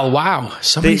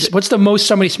the most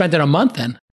somebody spent in a month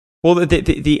then? Well,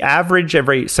 the average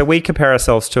so we compare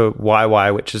ourselves to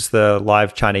YY, which is the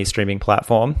live Chinese streaming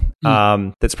platform.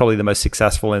 That's probably the most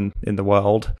successful in the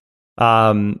world.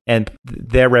 And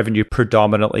their revenue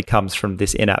predominantly comes from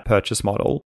this in-app purchase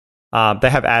model. They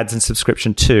have ads and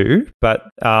subscription too, but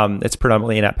it's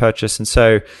predominantly in-app purchase. And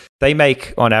so they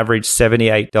make on average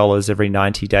 $78 every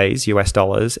 90 days, US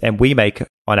dollars, and we make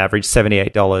on average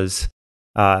 $78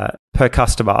 per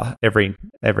customer every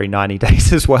 90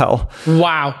 days as well.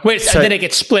 Wow. Wait, so then it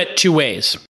gets split two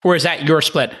ways. Or is that your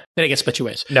split? Then it gets split two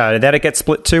ways? No, then it gets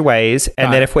split two ways.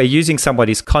 And then if we're using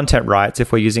somebody's content rights,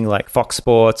 if we're using like Fox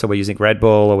Sports or we're using Red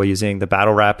Bull or we're using the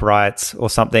Battle Rap rights or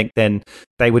something, then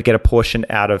they would get a portion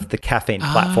out of the Caffeine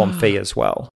platform fee as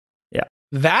well. Yeah.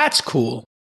 That's cool.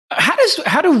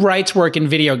 How do rights work in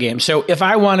video games? So if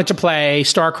I wanted to play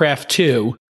StarCraft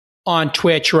 2 on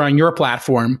Twitch or on your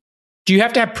platform, do you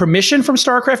have to have permission from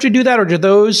StarCraft to do that? Or do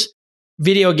those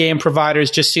video game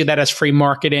providers just see that as free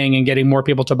marketing and getting more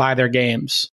people to buy their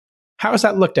games? How is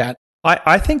that looked at?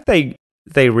 I think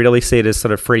they really see it as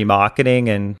sort of free marketing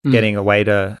and getting a way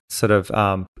to sort of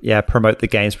promote the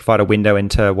games, provide a window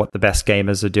into what the best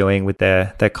gamers are doing with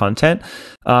their content.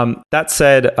 That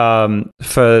said,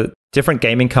 for different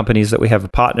gaming companies that we have a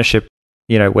partnership,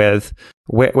 with,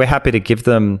 we're happy to give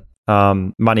them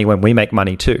money when we make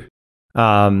money too.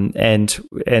 And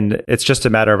it's just a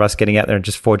matter of us getting out there and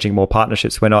just forging more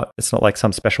partnerships. It's not like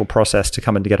some special process to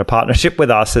come and to get a partnership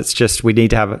with us. It's just we need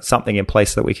to have something in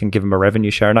place that we can give them a revenue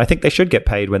share. And I think they should get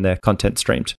paid when their content's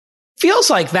streamed. Feels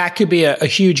like that could be a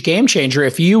huge game changer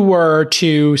if you were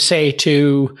to say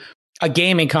to a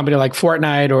gaming company like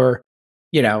Fortnite or,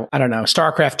 I don't know,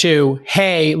 StarCraft 2,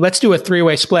 hey, let's do a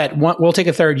 3-way split. We'll take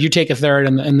a third, you take a third,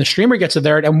 and the streamer gets a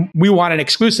third, and we want an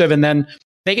exclusive. And then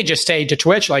they could just say to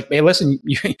Twitch, like, hey, listen,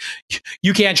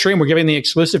 you can't stream. We're giving the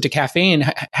exclusive to Caffeine.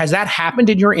 Has that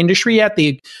happened in your industry yet?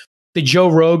 The Joe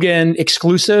Rogan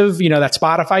exclusive, that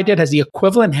Spotify did, has the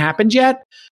equivalent happened yet?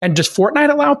 And does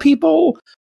Fortnite allow people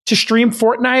to stream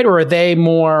Fortnite, or are they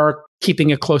more keeping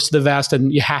it close to the vest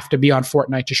and you have to be on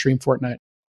Fortnite to stream Fortnite?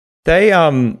 They,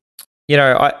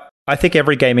 I think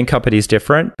every gaming company is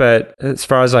different, but as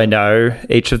far as I know,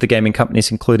 each of the gaming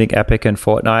companies, including Epic and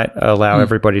Fortnite, allow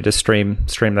everybody to stream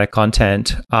their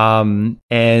content.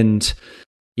 And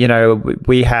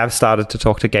we have started to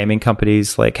talk to gaming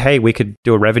companies like, hey, we could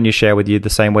do a revenue share with you the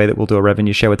same way that we'll do a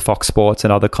revenue share with Fox Sports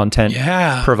and other content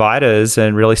providers,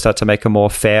 and really start to make a more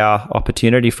fair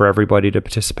opportunity for everybody to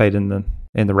participate in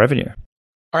the revenue.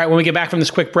 All right, when we get back from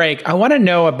this quick break, I want to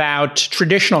know about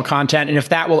traditional content and if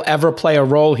that will ever play a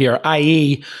role here,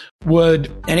 i.e., would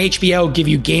an HBO give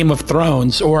you Game of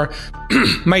Thrones, or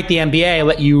might the NBA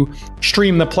let you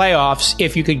stream the playoffs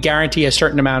if you could guarantee a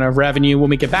certain amount of revenue? When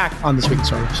we get back on This Week in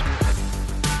Startups.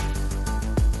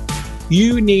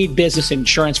 You need business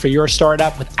insurance for your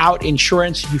startup. Without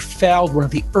insurance, you failed one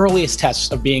of the earliest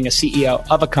tests of being a CEO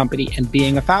of a company and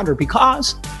being a founder,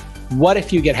 because what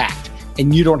if you get hacked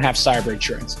and you don't have cyber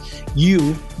insurance?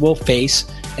 You will face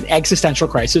an existential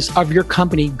crisis of your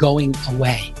company going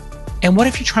away. And what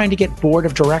if you're trying to get board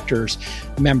of directors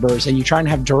members and you're trying to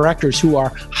have directors who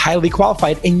are highly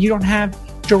qualified and you don't have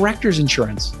directors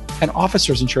insurance and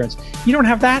officers insurance? You don't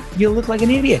have that, you look like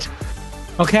an idiot.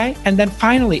 Okay? And then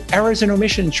finally, errors and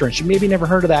omission insurance. You maybe never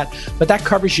heard of that, but that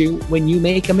covers you when you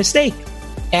make a mistake.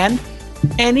 And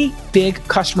any big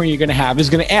customer you're going to have is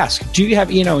going to ask, do you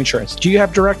have E&O insurance? Do you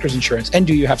have director's insurance? And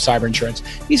do you have cyber insurance?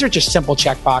 These are just simple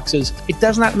check boxes. It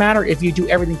does not matter if you do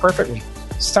everything perfectly.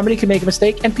 Somebody can make a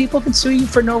mistake and people can sue you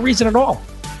for no reason at all.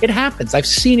 It happens. I've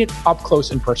seen it up close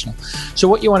and personal. So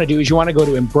what you want to do is you want to go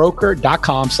to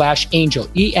imbroker.com/angel,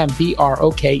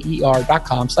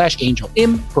 EMBROKER.com/angel,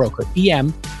 imbroker,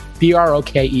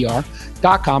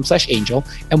 EMBROKER.com/angel.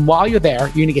 And while you're there, you're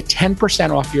going to get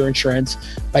 10% off your insurance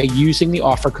by using the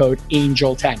offer code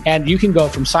ANGEL10. And you can go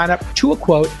from sign up to a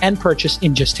quote and purchase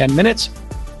in just 10 minutes.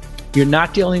 You're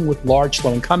not dealing with large,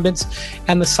 slow incumbents.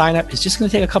 And the sign up is just going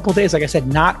to take a couple of days, like I said,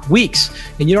 not weeks.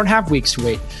 And you don't have weeks to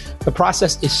wait. The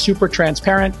process is super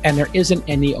transparent and there isn't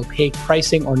any opaque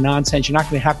pricing or nonsense. You're not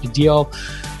going to have to deal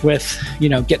with,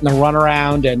 getting the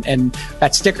runaround and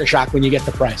that sticker shock when you get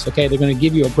the price. Okay, they're going to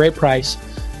give you a great price.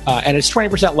 And it's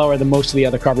 20% lower than most of the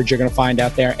other coverage you're going to find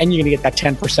out there. And you're going to get that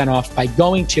 10% off by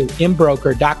going to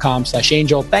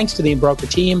imbroker.com/angel. Thanks to the Imbroker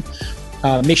team.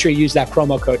 Make sure you use that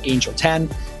promo code ANGEL10.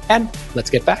 And let's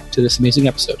get back to this amazing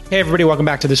episode. Hey, everybody. Welcome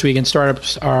back to This Week in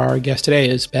Startups. Our guest today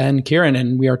is Ben Kieran,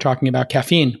 and we are talking about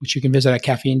Caffeine, which you can visit at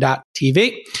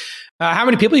caffeine.tv. How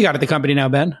many people you got at the company now,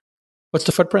 Ben? What's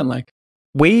the footprint like?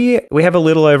 We have a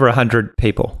little over 100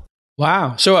 people.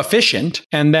 Wow. So efficient.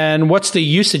 And then what's the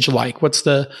usage like? What's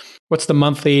the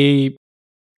monthly,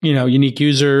 unique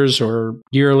users, or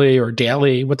yearly or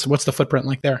daily? What's the footprint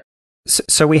like there?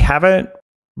 So we haven't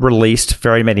released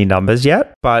very many numbers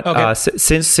yet, but okay.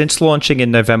 Since launching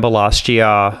in November last year,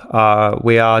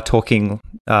 we are talking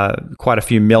quite a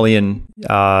few million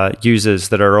users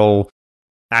that are all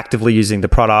actively using the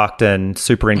product and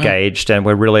super engaged, and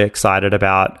we're really excited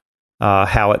about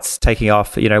how it's taking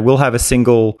off. We'll have a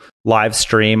single live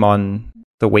stream on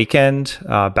The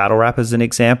Weeknd, Battle Rap is an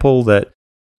example that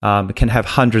can have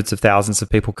hundreds of thousands of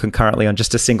people concurrently on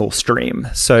just a single stream.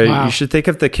 So you should think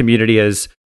of the community as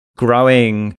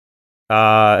growing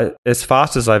as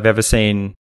fast as I've ever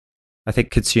seen, I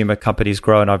think, consumer companies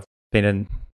grow. And I've been in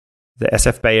the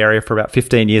SF Bay Area for about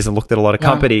 15 years and looked at a lot of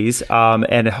companies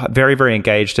and very, very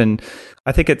engaged. And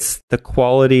I think it's the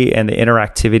quality and the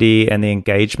interactivity and the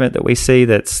engagement that we see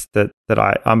that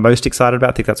I'm most excited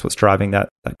about. I think that's what's driving that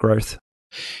growth.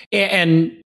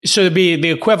 And so it'd be the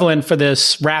equivalent for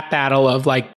this rap battle of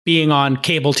like being on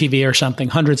cable TV or something,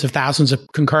 hundreds of thousands of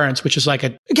concurrents, which is like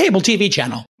a cable TV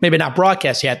channel. Maybe not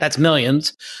broadcast yet, that's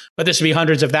millions, but this would be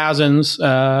hundreds of thousands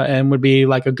and would be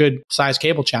like a good size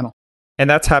cable channel. And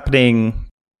that's happening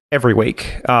every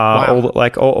week, all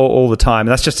the time.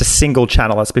 And that's just a single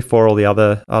channel. That's before all the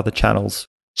other channels.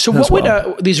 So what would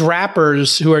these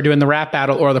rappers who are doing the rap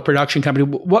battle or the production company,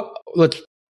 one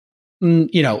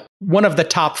of the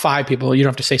top 5 people, you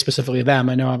don't have to say specifically them,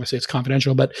 I know obviously it's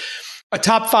confidential, but a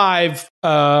top 5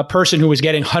 person who was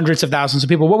getting hundreds of thousands of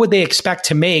people, what would they expect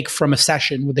to make from a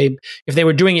session? Would they, if they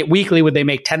were doing it weekly, would they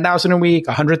make 10,000 a week,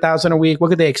 100,000 a week? What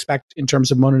could they expect in terms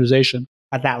of monetization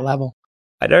at that level?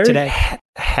 I don't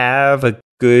have a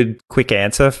good quick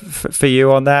answer for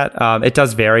you on that. It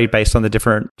does vary based on the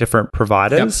different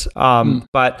providers,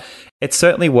 but it's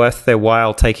certainly worth their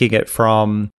while taking it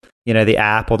from the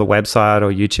app or the website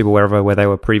or YouTube or wherever where they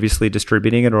were previously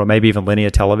distributing it, or maybe even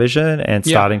linear television, and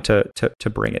starting to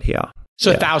bring it here.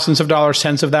 So thousands of dollars,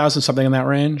 tens of thousands, something in that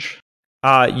range.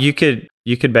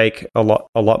 You could make a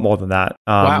lot more than that.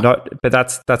 But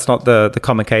that's not the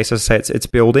common case. As I say, it's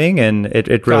building, and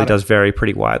it really does vary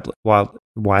pretty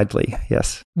widely.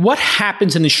 Yes. What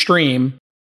happens in the stream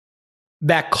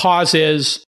that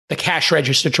causes the cash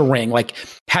register to ring? Like,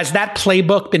 has that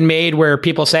playbook been made where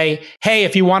people say, "Hey,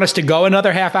 if you want us to go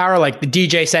another half hour," like the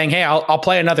DJ saying, "Hey, I'll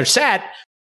play another set.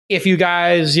 If you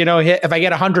guys, if I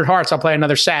get 100 hearts, I'll play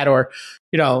another set," or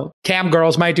cam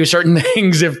girls might do certain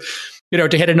things if.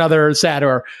 To hit another set,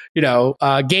 or,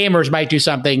 gamers might do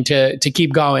something to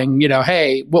keep going.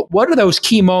 Hey, what are those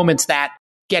key moments that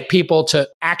get people to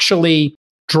actually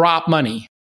drop money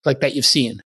like that you've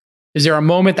seen? Is there a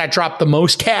moment that dropped the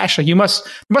most cash? Like, it must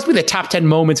be the top 10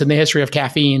 moments in the history of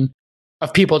caffeine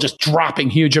of people just dropping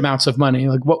huge amounts of money.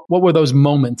 Like, what were those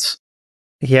moments?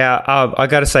 Yeah, I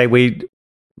got to say, we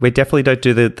definitely don't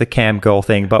do the cam girl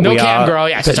thing, but no we cam are, girl.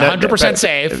 Yes, it's 100%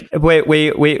 safe.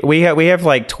 We have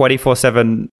like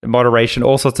 24/7 moderation,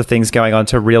 all sorts of things going on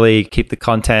to really keep the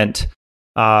content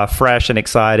fresh and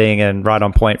exciting and right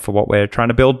on point for what we're trying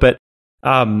to build. But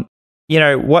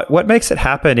what makes it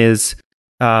happen is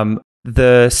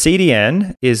the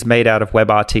CDN is made out of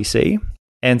WebRTC,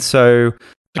 and so.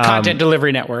 The content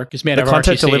delivery network is made of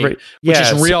RTC, which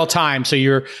is real time.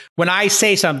 So when I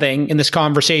say something in this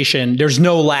conversation, there's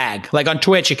no lag. Like on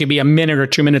Twitch, it could be a minute or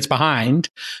 2 minutes behind,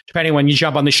 depending when you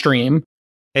jump on the stream.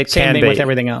 Same thing with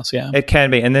everything else. Yeah, it can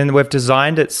be. And then we've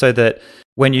designed it so that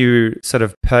when you sort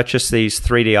of purchase these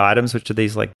 3D items, which are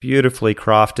these like beautifully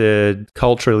crafted,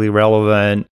 culturally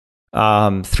relevant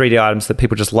 3D items that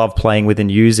people just love playing with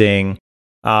and using.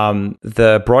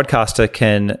 The broadcaster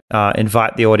can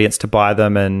invite the audience to buy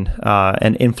them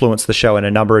and influence the show in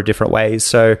a number of different ways.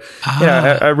 So,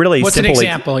 a really what's simple an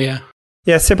example?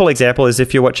 Simple example is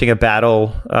if you're watching a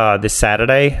battle this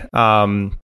Saturday,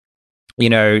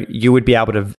 you would be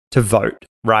able to vote,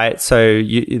 right? So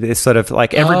it's sort of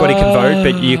like everybody can vote,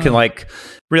 but you can like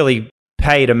really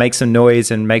pay to make some noise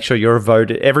and make sure you're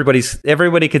voted.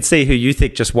 Everybody could see who you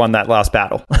think just won that last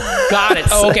battle. Got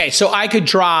it. Okay, so I could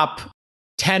drop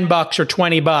 $10 or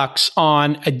 $20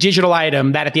 on a digital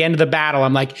item that at the end of the battle,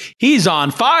 I'm like, he's on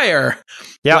fire.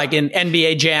 Yep. Like in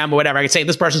NBA Jam or whatever. I could say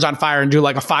this person's on fire and do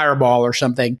like a fireball or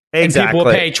something. Exactly. And people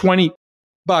will pay $20.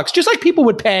 Just like people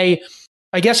would pay,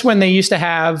 I guess when they used to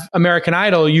have American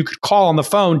Idol, you could call on the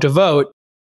phone to vote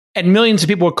and millions of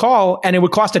people would call and it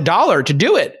would cost $1 to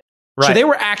do it. Right.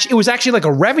 So it was actually like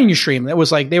a revenue stream. That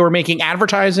was like they were making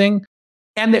advertising.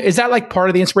 And is that like part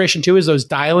of the inspiration too? Is those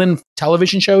dial-in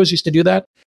television shows used to do that?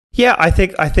 Yeah, I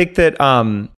think that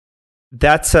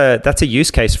that's a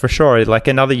use case for sure. Like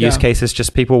another use case is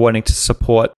just people wanting to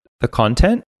support the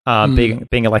content,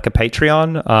 being like a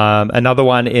Patreon. Another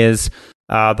one is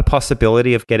the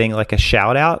possibility of getting like a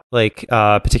shout out, like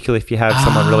particularly if you have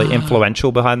someone really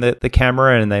influential behind the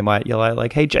camera and they might yell out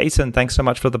like, "Hey Jason, thanks so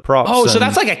much for the props." Oh, so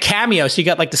that's like a cameo. So you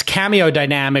got like this cameo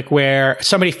dynamic where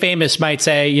somebody famous might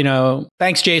say,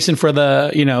 "Thanks Jason for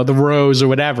the, the rose or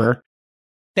whatever."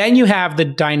 Then you have the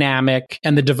dynamic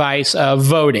and the device of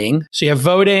voting. So you have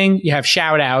voting, you have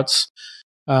shout outs.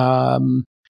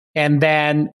 And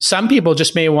then some people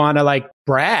just may want to like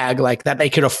brag like that they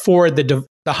could afford the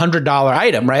 $100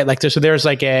 item, right? Like so there's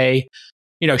like a,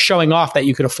 showing off that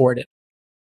you could afford it.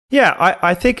 Yeah,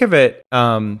 I think of it,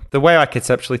 the way I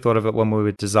conceptually thought of it when we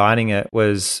were designing it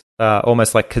was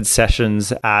almost like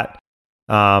concessions at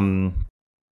a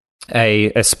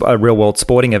real world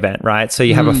sporting event, right? So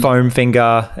you have a foam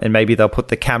finger and maybe they'll put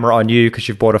the camera on you because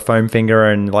you've bought a foam finger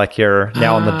and like you're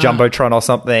now on the Jumbotron or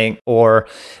something, or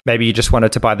maybe you just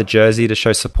wanted to buy the jersey to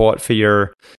show support for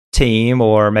your team,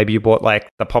 or maybe you bought like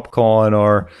the popcorn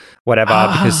or whatever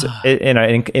because it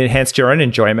enhanced your own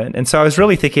enjoyment. And so I was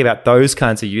really thinking about those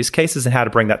kinds of use cases and how to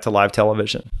bring that to live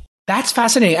television. That's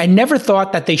fascinating. I never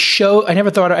thought that I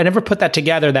never put that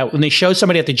together, that when they show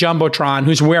somebody at the Jumbotron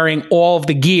who's wearing all of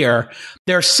the gear,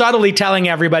 they're subtly telling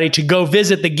everybody to go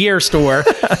visit the gear store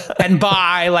and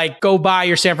go buy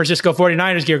your San Francisco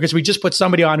 49ers gear, because we just put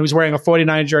somebody on who's wearing a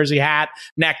 49ers jersey, hat,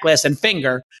 necklace, and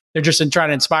finger. They're just trying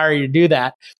to inspire you to do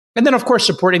that. And then, of course,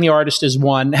 supporting the artist is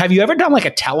one. Have you ever done like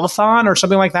a telethon or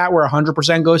something like that where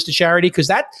 100% goes to charity? Because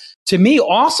that, to me,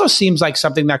 also seems like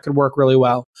something that could work really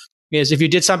well. Is if you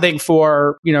did something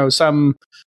for, some,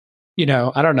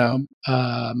 I don't know,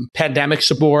 pandemic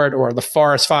support or the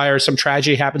forest fire, some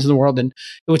tragedy happens in the world, and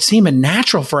it would seem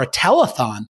unnatural for a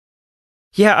telethon.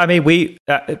 Yeah, I mean, we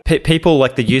people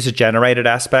like the user-generated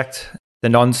aspect, the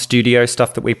non-studio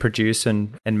stuff that we produce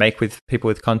and make with people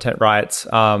with content rights.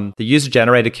 The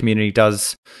user-generated community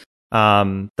does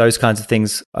those kinds of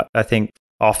things, I think,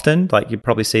 often. Like you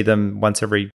probably see them once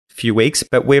every few weeks,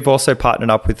 but we've also partnered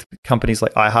up with companies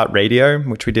like iHeartRadio,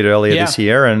 which we did earlier this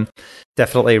year, and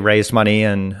definitely raised money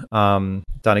and done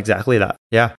exactly that.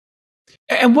 Yeah.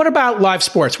 And what about live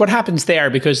sports? What happens there?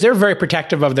 Because they're very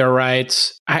protective of their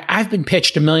rights. I've been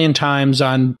pitched a million times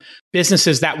on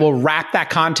businesses that will wrap that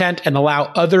content and allow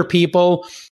other people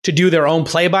to do their own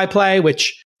play-by-play,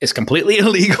 which is completely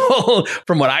illegal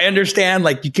from what I understand.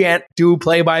 Like I can't do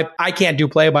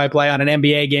play-by-play on an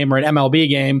NBA game or an MLB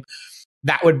game.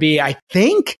 That would be, I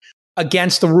think,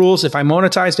 against the rules. If I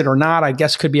monetized it or not, I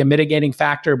guess could be a mitigating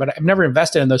factor, but I've never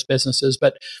invested in those businesses.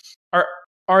 But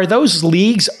are those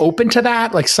leagues open to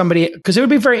that? Like somebody, because it would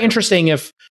be very interesting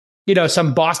if,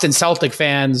 some Boston Celtic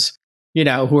fans,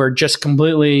 who are just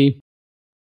completely,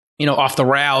 off the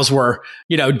rails were,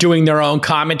 doing their own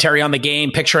commentary on the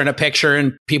game, picture in a picture,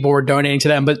 and people were donating to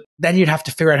them. But then you'd have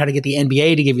to figure out how to get the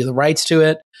NBA to give you the rights to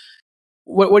it.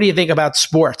 What do you think about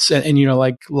sports and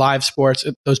like live sports,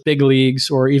 those big leagues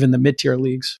or even the mid-tier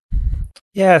leagues?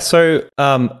 Yeah, so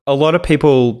a lot of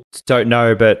people don't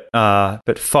know,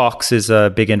 but Fox is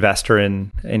a big investor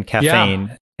in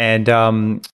caffeine,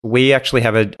 and we actually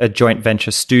have a joint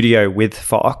venture studio with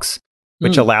Fox,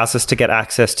 which allows us to get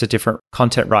access to different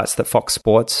content rights that Fox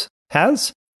Sports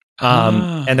has.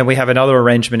 And then we have another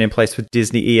arrangement in place with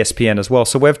Disney ESPN as well.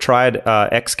 So we've tried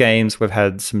X Games. We've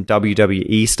had some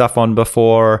WWE stuff on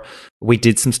before. We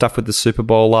did some stuff with the Super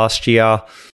Bowl last year.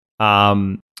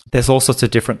 There's all sorts of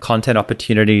different content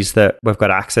opportunities that we've got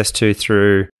access to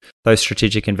through those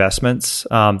strategic investments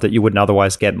that you wouldn't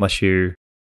otherwise get unless you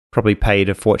probably paid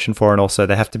a fortune for. And also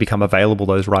they have to become available,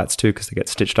 those rights too, because they get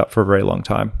stitched up for a very long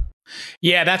time.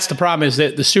 Yeah, that's the problem, is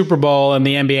that the Super Bowl and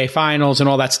the NBA Finals and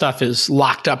all that stuff is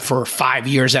locked up for 5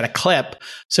 years at a clip.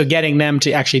 So getting them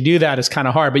to actually do that is kind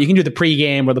of hard. But you can do the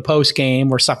pregame or the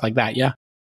postgame or stuff like that, yeah?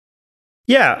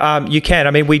 Yeah, you can.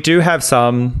 I mean, we do have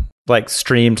some like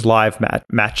streamed live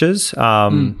matches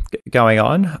going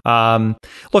on.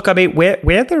 Look, I mean,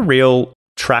 where the real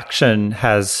traction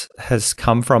has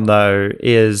come from, though,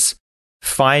 is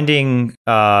finding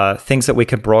things that we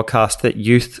can broadcast that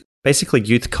youth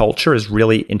culture is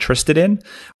really interested in,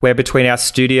 where between our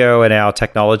studio and our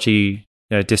technology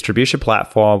distribution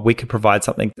platform, we could provide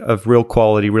something of real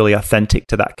quality, really authentic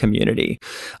to that community.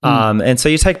 And so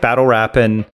you take Battle Rap,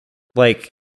 and like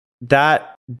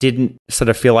that didn't sort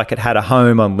of feel like it had a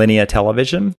home on linear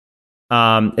television.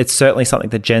 It's certainly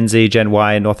something that Gen Z, Gen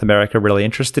Y in North America are really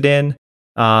interested in.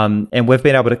 And we've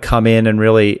been able to come in and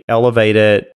really elevate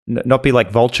it, not be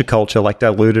like vulture culture, like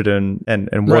dilute it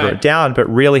and water it down, but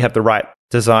really have the right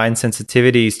design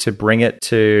sensitivities to bring it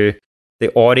to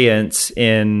the audience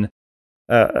in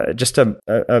just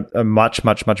a much,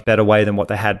 much, much better way than what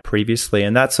they had previously.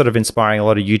 And that's sort of inspiring a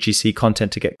lot of UGC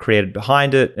content to get created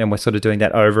behind it. And we're sort of doing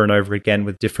that over and over again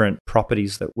with different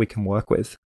properties that we can work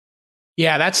with.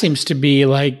 Yeah, that seems to be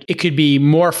like, it could be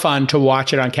more fun to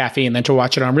watch it on Caffeine than to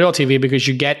watch it on real TV, because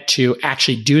you get to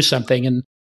actually do something. And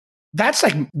that's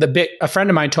like a friend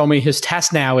of mine told me his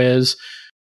test now is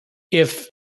if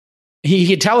he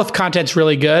can tell if content's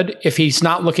really good if he's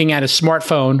not looking at his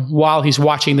smartphone while he's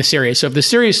watching the series. So if the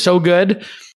series is so good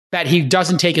that he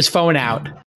doesn't take his phone out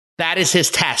that is his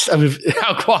test of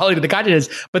how quality the content is.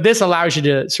 But this allows you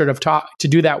to sort of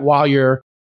do that while you're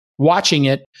watching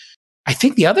it. I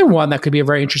think the other one that could be a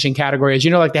very interesting category is,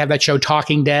 like they have that show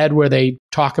Talking Dead where they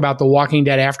talk about The Walking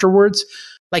Dead afterwards.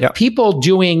 Like people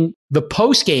doing the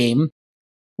post game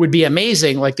would be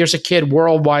amazing. Like there's a kid,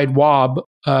 Worldwide Wob,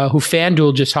 who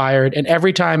FanDuel just hired. And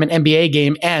every time an NBA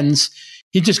game ends,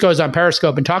 he just goes on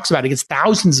Periscope and talks about it. It gets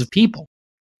thousands of people.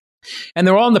 And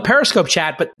they're all in the Periscope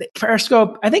chat, but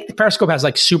I think the Periscope has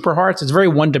like super hearts. It's very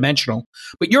one dimensional,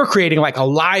 but you're creating like a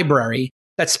library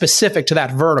that's specific to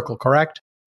that vertical, correct?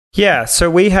 Yeah, so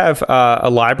we have a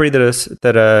library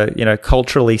that are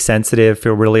culturally sensitive,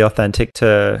 feel really authentic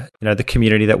to the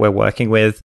community that we're working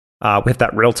with. We have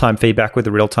that real time feedback with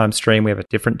the real time stream. We have a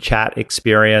different chat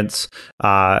experience.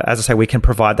 As I say, we can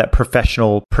provide that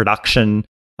professional production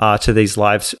to these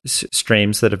live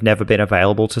streams that have never been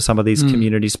available to some of these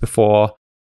communities before.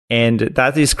 And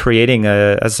that is creating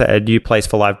a new place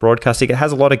for live broadcasting. It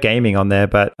has a lot of gaming on there,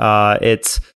 but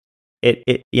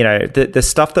the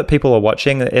stuff that people are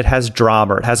watching, it has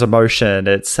drama, it has emotion,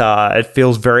 it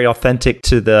feels very authentic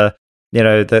to the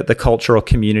cultural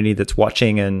community that's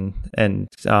watching and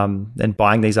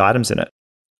buying these items in it.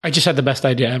 I just had the best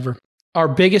idea ever. Our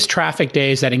biggest traffic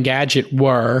days at Engadget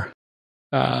were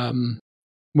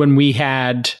when we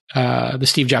had the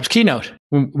Steve Jobs keynote.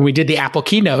 When we did the Apple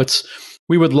keynotes,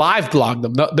 we would live blog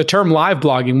them. The term live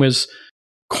blogging was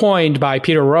coined by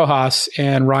Peter Rojas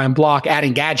and Ryan Block at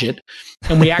Engadget.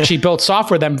 And we actually built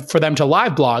software for them to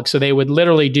live blog. So they would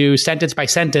literally do sentence by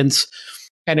sentence.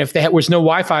 And if there was no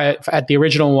Wi-Fi at the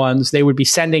original ones, they would be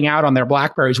sending out on their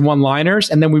BlackBerries one-liners,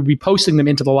 and then we'd be posting them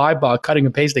into the live blog, cutting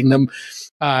and pasting them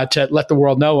to let the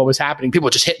world know what was happening. People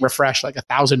would just hit refresh like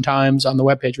 1,000 times on the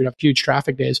webpage. We'd have huge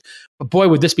traffic days. But boy,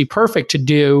 would this be perfect to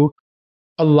do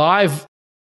a live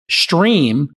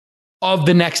stream of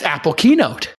the next Apple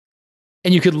keynote.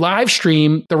 And you could live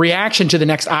stream the reaction to the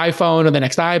next iPhone or the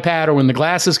next iPad or when the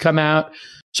glasses come out.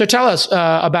 So tell us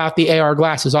about the AR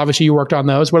glasses. Obviously, you worked on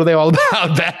those. What are they all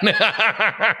about, Ben?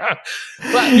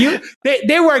 Well,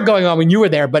 they weren't going on when you were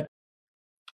there, but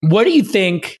what do you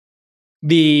think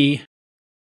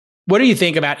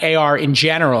about AR in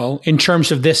general in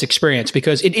terms of this experience?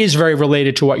 Because it is very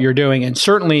related to what you're doing. And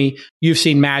certainly you've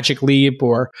seen Magic Leap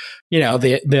or,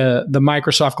 the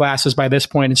Microsoft glasses by this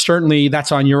point. And certainly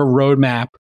that's on your roadmap.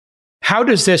 How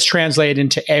does this translate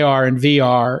into AR and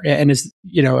VR? And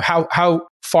how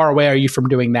far away are you from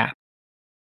doing that?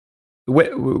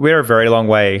 We're a very long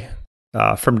way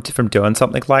from doing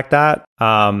something like that.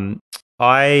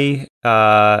 We're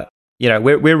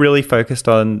really focused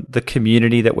on the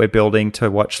community that we're building to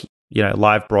watch,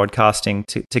 live broadcasting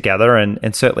together,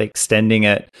 and certainly extending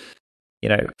it.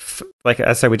 Like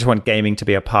I say, we just want gaming to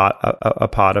be a part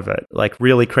of it. Like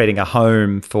really creating a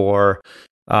home for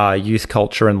youth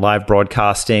culture and live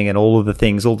broadcasting and all of the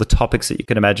things, all the topics that you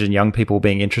can imagine young people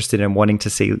being interested in, wanting to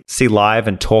see live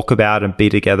and talk about and be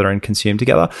together and consume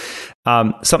together.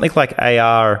 Something like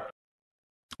AR.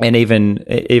 And even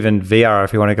VR,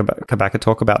 if you want to come back and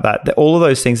talk about that, all of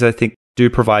those things I think do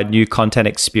provide new content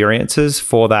experiences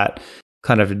for that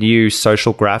kind of new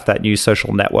social graph, that new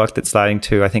social network that's starting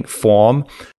to, I think, form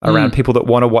around people that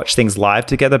want to watch things live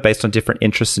together based on different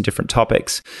interests and different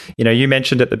topics. You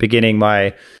mentioned at the beginning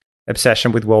my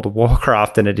obsession with World of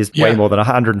Warcraft, and it is way more than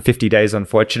 150 days,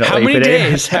 unfortunately. How many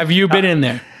days have you been in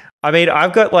there? I mean,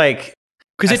 I've got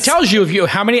because it tells you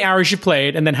how many hours you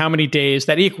played and then how many days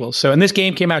that equals. So, and this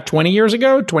game came out 20 years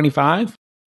ago, 25?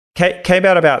 Came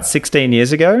out about 16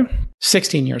 years ago.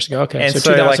 16 years ago, okay. So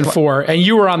 2004. And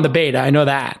you were on the beta, I know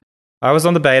that. I was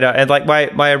on the beta. And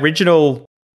my original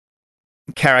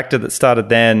character that started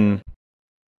then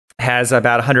has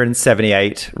about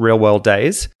 178 real-world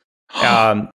days.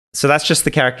 So that's just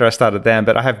the character I started then.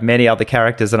 But I have many other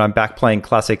characters, and I'm back playing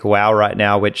Classic WoW right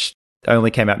now, which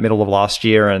only came out middle of last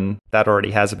year, and that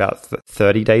already has about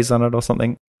 30 days on it or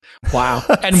something. Wow.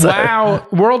 And WoW,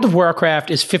 World of Warcraft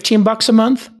is $15 a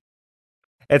month?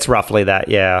 It's roughly that,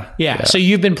 yeah. Yeah. So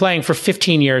you've been playing for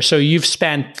 15 years, so you've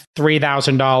spent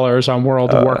 $3,000 on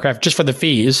World of Warcraft just for the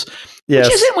fees. Yes.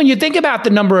 Which isn't, when you think about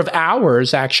the number of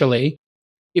hours, actually,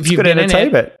 if you've been in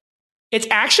it. It's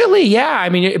actually, yeah. I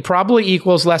mean, it probably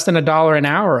equals less than $1 an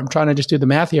hour. I'm trying to just do the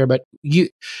math here, but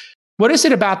what is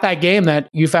it about that game that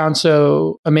you found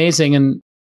so amazing? And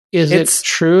is it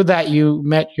true that you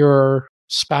met your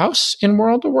spouse in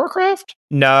World of Warcraft?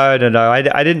 No. I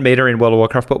didn't meet her in World of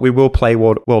Warcraft, but we will play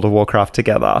World of Warcraft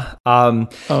together.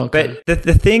 Okay. But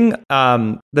the thing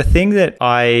that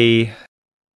I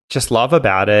just love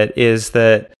about it is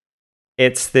that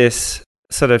it's this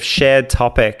sort of shared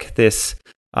topic, this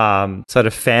sort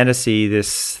of fantasy,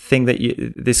 this thing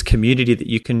this community that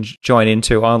you can join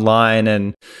into online,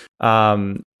 and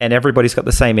everybody's got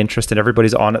the same interest, and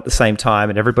everybody's on at the same time,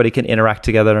 and everybody can interact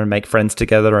together and make friends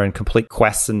together and complete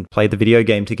quests and play the video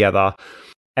game together.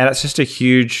 And it's just a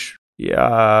huge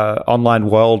online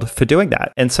world for doing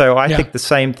that. And so I think the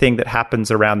same thing that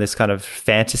happens around this kind of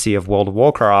fantasy of World of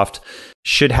Warcraft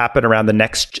should happen around the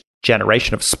next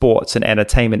generation of sports and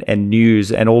entertainment and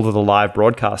news and all of the live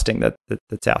broadcasting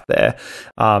that's out there.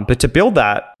 But to build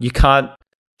that, you can't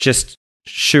just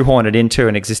shoehorn it into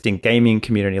an existing gaming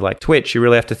community like Twitch. You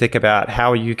really have to think about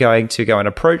how are you going to go and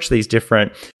approach these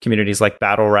different communities like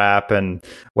Battle Rap and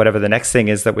whatever the next thing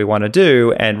is that we want to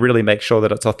do, and really make sure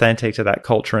that it's authentic to that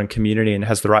culture and community and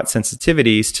has the right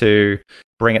sensitivities to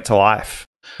bring it to life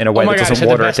in a way that doesn't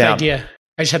water it down. I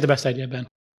just had the best idea, Ben.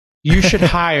 You should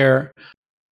hire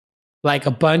like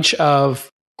a bunch of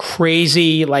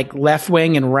crazy, like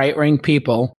left-wing and right-wing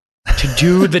people to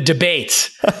do the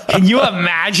debates. Can you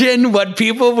imagine what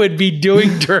people would be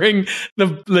doing during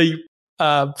the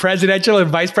presidential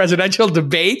and vice presidential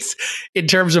debates in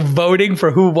terms of voting for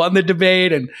who won the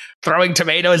debate and throwing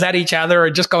tomatoes at each other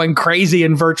or just going crazy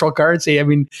in virtual currency? I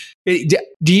mean,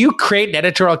 do you create an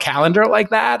editorial calendar like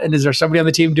that? And is there somebody on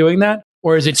the team doing that?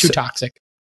 Or is it too toxic?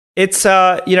 It's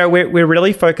we're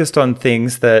really focused on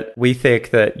things that we think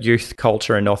that youth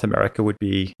culture in North America would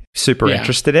be super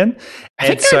interested in. I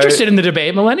think they're interested in the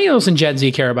debate. Millennials and Gen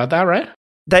Z care about that, right?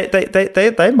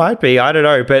 They might be. I don't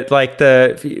know, but like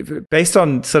based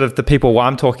on sort of the people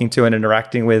I'm talking to and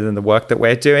interacting with and the work that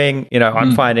we're doing,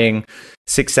 I'm finding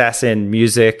success in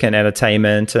music and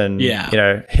entertainment and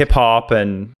hip hop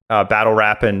and battle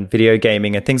rap and video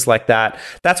gaming and things like that.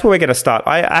 That's where we're going to start.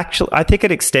 I think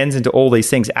it extends into all these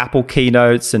things, Apple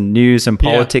keynotes and news and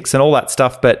politics and all that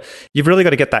stuff. But you've really got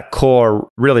to get that core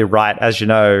really right, as you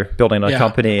know, building a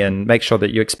company, and make sure that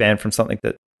you expand from something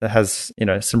that has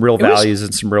some real values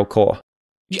and some real core.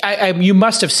 You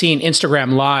must have seen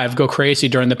Instagram Live go crazy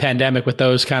during the pandemic with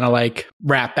those kind of like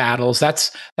rap battles.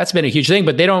 That's been a huge thing,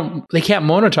 but they can't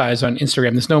monetize on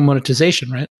Instagram. There's no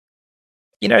monetization, right?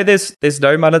 There's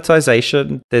no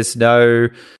monetization. There's no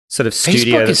sort of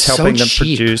studio Facebook that's helping them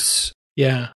produce.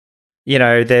 Yeah.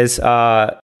 There's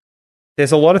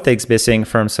a lot of things missing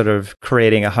from sort of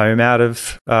creating a home out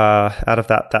of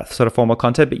that sort of form of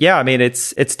content. But yeah, I mean,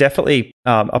 it's definitely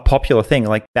a popular thing,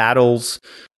 like battles,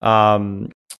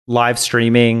 live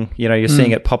streaming. You're seeing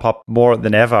it pop up more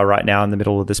than ever right now in the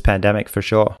middle of this pandemic, for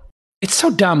sure. It's so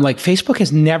dumb. Like, Facebook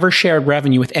has never shared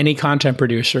revenue with any content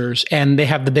producers, and they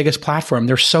have the biggest platform.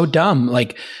 They're so dumb.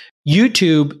 Like,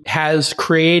 YouTube has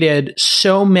created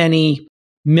so many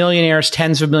millionaires,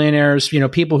 tens of millionaires,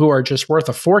 people who are just worth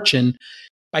a fortune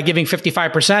by giving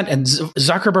 55%. And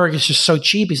Zuckerberg is just so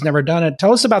cheap. He's never done it.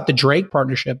 Tell us about the Drake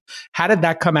partnership. How did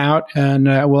that come out? And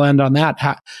we'll end on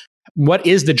that. What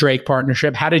is the Drake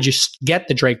partnership? How did you get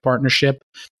the Drake partnership?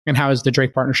 And how is the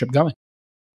Drake partnership going?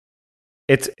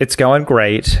 It's going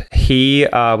great. He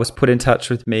was put in touch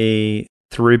with me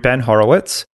through Ben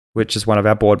Horowitz, which is one of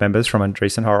our board members from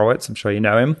Andreessen Horowitz. I'm sure you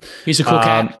know him. He's a cool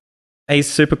cat.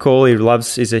 He's super cool.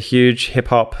 He's a huge hip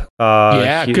hop.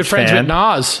 Good friends with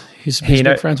Nas. He's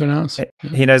big friends with Nas.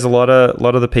 He knows a lot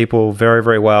of the people very,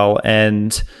 very well.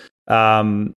 And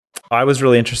I was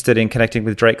really interested in connecting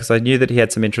with Drake because I knew that he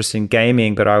had some interest in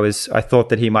gaming, but I thought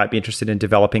that he might be interested in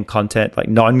developing content, like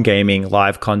non-gaming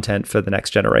live content for the next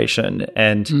generation.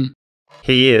 And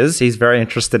he's very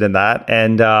interested in that.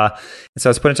 And so I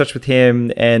was put in touch with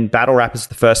him, and Battle Rap is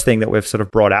the first thing that we've sort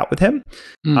of brought out with him.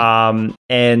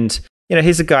 And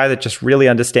he's a guy that just really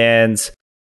understands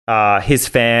his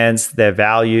fans, their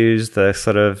values, the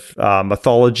sort of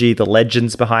mythology, the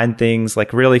legends behind things,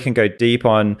 like really can go deep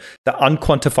on the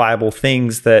unquantifiable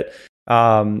things that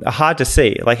are hard to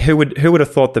see. Like who would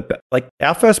have thought that, like,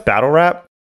 our first battle rap,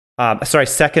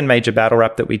 second major battle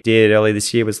rap that we did early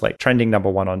this year was like trending number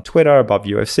 1 on Twitter above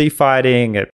UFC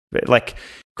fighting.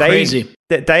 Crazy.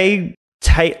 They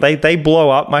blow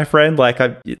up, my friend.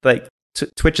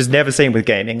 Twitch has never seen with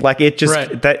gaming. Like, it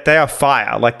just, they are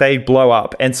fire. Like, they blow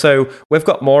up. And so we've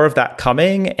got more of that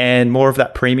coming, and more of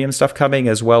that premium stuff coming,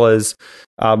 as well as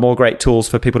more great tools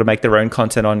for people to make their own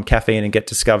content on Caffeine and get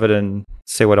discovered and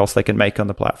see what else they can make on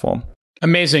the platform.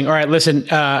 Amazing. All right, listen,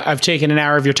 I've taken an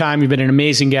hour of your time. You've been an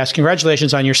amazing guest.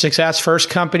 Congratulations on your success.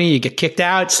 First company, you get kicked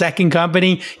out. Second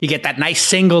company, you get that nice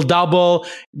single double,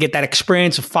 get that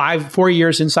experience of 4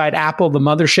 years inside Apple, the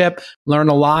mothership, learn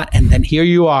a lot. And then here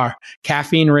you are,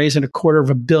 Caffeine raising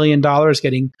 $250 million,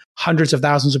 getting hundreds of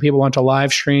thousands of people onto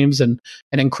live streams, and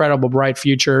an incredible bright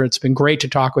future. It's been great to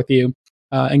talk with you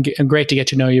and great to get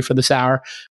to know you for this hour.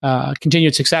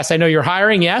 Continued success. I know you're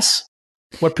hiring, yes?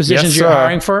 what positions you're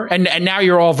hiring for? And now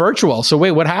you're all virtual. So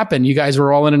wait, what happened? You guys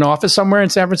were all in an office somewhere in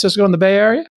San Francisco in the Bay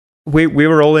Area? We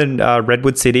were all in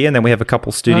Redwood City, and then we have a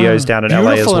couple studios down in LA as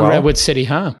well. Beautiful in Redwood City,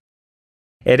 huh?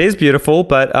 It is beautiful,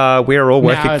 but we are all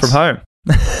working from home.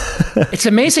 It's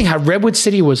amazing how Redwood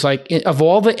City was like, of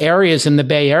all the areas in the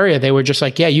Bay Area, they were just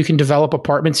like, yeah, you can develop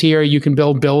apartments here, you can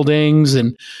build buildings,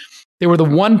 and they were the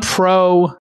one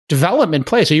pro development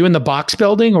place. Are you in the Box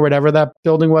building or whatever that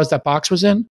building was that Box was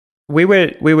in? We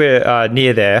were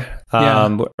near there,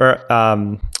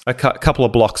 a couple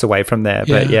of blocks away from there.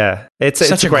 But yeah, it's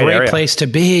such a great area. Place to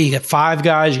be. You got Five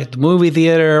Guys, you got the movie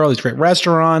theater, all these great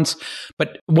restaurants.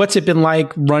 But what's it been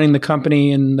like running the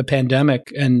company in the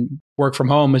pandemic and work from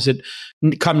home? Has it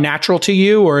come natural to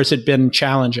you, or has it been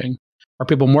challenging? Are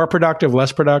people more productive,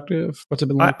 less productive? What's it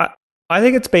been like? I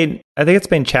think it's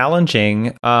been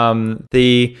challenging. We're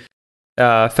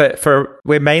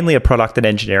mainly a product and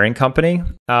engineering company,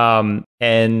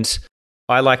 and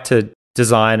I like to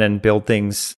design and build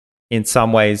things in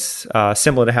some ways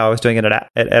similar to how I was doing it at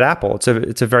Apple.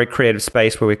 It's a very creative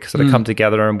space where we sort of come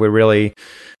together, and we really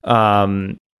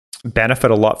benefit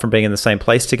a lot from being in the same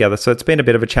place together. So it's been a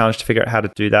bit of a challenge to figure out how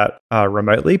to do that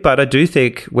remotely, but I do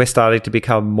think we're starting to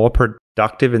become more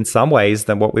productive in some ways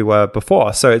than what we were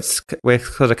before. So we're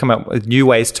sort of coming up with new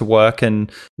ways to work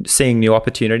and seeing new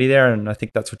opportunity there. And I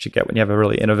think that's what you get when you have a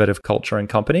really innovative culture and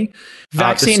company.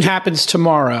 Vaccine happens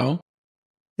tomorrow.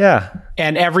 Yeah.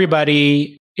 And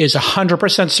everybody is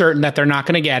 100% certain that they're not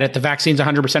going to get it. The vaccine's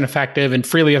 100% effective and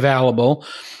freely available.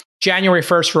 January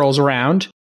 1st rolls around.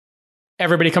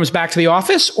 Everybody comes back to the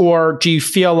office, or do you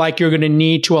feel like you're going to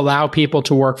need to allow people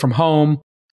to work from home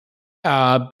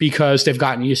because they've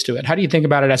gotten used to it? How do you think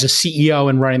about it as a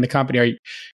CEO and running the company?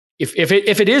 If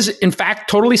it is in fact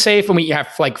totally safe, and we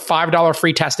have like $5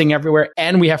 free testing everywhere,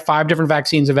 and we have 5 different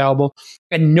vaccines available,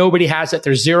 and nobody has it,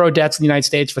 there's 0 deaths in the United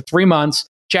States for 3 months,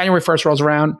 January 1st rolls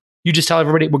around, you just tell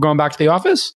everybody we're going back to the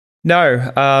office?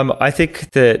 No, I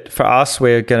think that for us,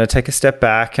 we're going to take a step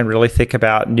back and really think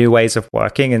about new ways of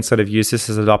working and sort of use this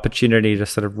as an opportunity to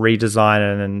sort of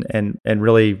redesign and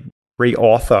really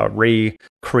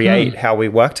recreate how we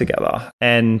work together.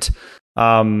 And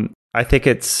I think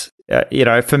it's,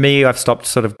 for me, I've stopped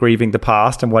sort of grieving the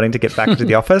past and wanting to get back to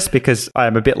the office because I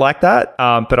am a bit like that.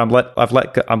 But I'm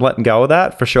letting go of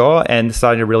that for sure, and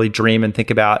starting to really dream and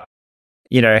think about,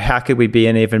 how could we be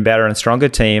an even better and stronger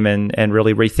team and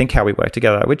really rethink how we work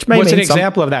together, which may What's an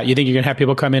example of that? You think you're going to have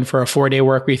people come in for a 4-day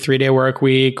work week, 3-day work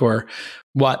week, or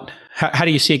what? How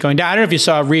do you see it going down? I don't know if you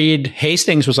saw Reed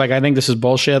Hastings was like, I think this is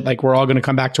bullshit. Like, we're all going to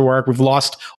come back to work. We've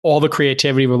lost all the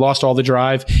creativity. We've lost all the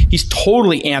drive. He's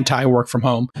totally anti work from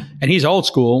home, and he's old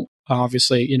school.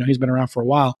 Obviously, he's been around for a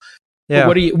while. Yeah.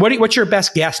 What's your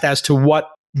best guess as to what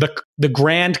the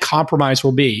grand compromise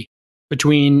will be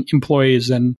between employees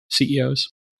and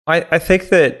CEOs? I think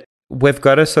that we've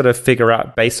got to sort of figure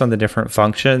out, based on the different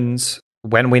functions,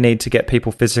 when we need to get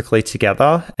people physically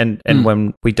together and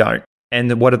when we don't.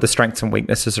 And what are the strengths and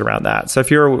weaknesses around that? So if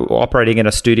you're operating in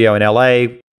a studio in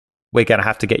LA, we're going to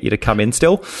have to get you to come in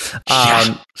still.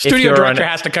 Studio director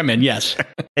has to come in, yes.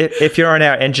 If you're on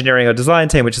our engineering or design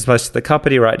team, which is most of the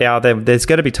company right now, then there's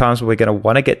going to be times where we're going to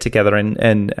want to get together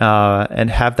and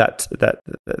have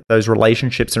those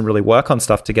relationships and really work on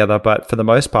stuff together. But for the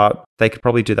most part, they could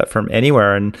probably do that from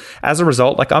anywhere. And as a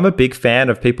result, like, I'm a big fan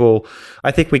of people.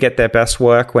 I think we get their best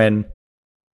work when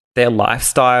their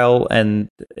lifestyle and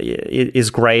is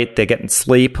great. They're getting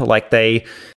sleep. Like, they're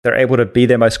able to be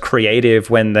their most creative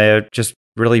when they're just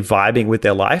really vibing with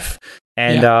their life.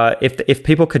 And if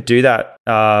people could do that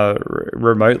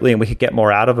remotely, and we could get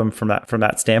more out of them from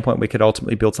that standpoint, we could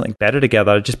ultimately build something better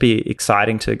together. It'd just be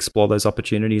exciting to explore those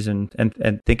opportunities and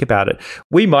think about it.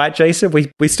 We might, Jason.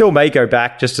 We still may go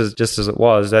back just as it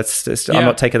was. I'm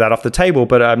not taking that off the table,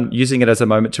 but I'm using it as a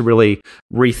moment to really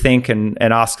rethink and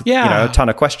ask a ton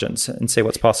of questions and see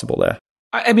what's possible there.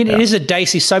 I mean, it is a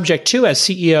dicey subject too. As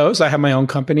CEOs, I have my own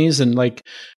companies, and like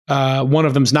one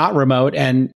of them's not remote,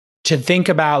 and to think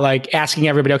about like asking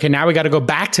everybody, okay, now we got to go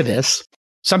back to this.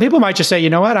 Some people might just say, you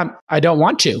know what, I don't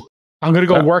want to. I'm going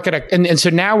to go work at and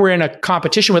so now we're in a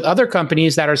competition with other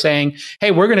companies that are saying, hey,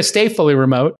 we're going to stay fully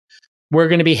remote. We're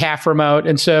going to be half remote.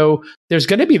 And so there's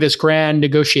going to be this grand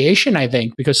negotiation, I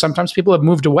think, because sometimes people have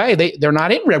moved away. They're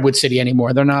not in Redwood City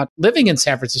anymore. They're not living in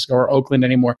San Francisco or Oakland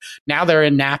anymore. Now they're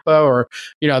in Napa, or,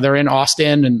 they're in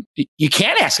Austin, and you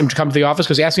can't ask them to come to the office,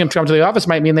 because asking them to come to the office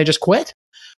might mean they just quit.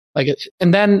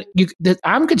 And then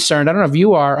I'm concerned, I don't know if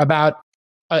you are, about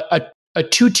a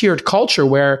 2-tiered culture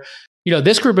where,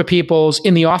 this group of people's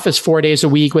in the office 4 days a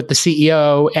week with the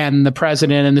CEO and the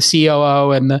president and the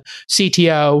COO and the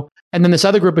CTO, and then this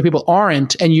other group of people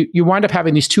aren't. And you wind up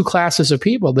having these two classes of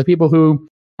people, the people who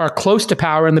are close to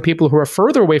power and the people who are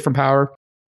further away from power.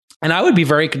 And I would be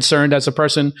very concerned as a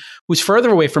person who's further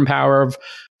away from power of,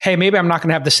 hey, maybe I'm not going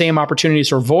to have the same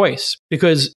opportunities or voice,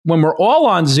 because when we're all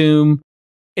on Zoom,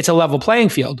 it's a level playing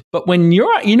field. But when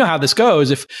you know how this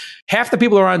goes, if half the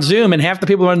people are on Zoom and half the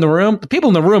people are in the room, the people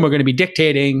in the room are going to be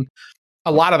dictating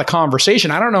a lot of the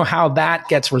conversation. I don't know how that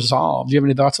gets resolved. Do you have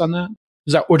any thoughts on that?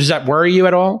 Does that worry you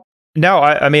at all? No,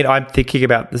 I mean, I'm thinking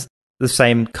about the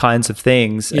same kinds of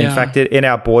things. Yeah. In fact, in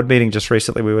our board meeting just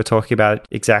recently, we were talking about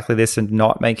exactly this and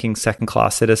not making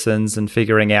second-class citizens and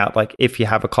figuring out, like, if you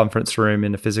have a conference room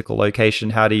in a physical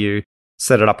location, how do you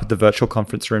set it up with the virtual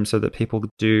conference room so that people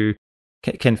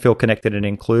can feel connected and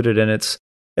included? And it's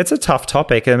a tough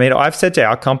topic. I mean, I've said to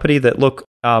our company that, look,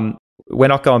 we're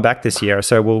not going back this year,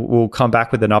 so we'll come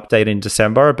back with an update in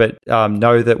December, but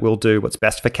know that we'll do what's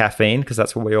best for Caffeine, because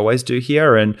that's what we always do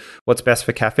here. And what's best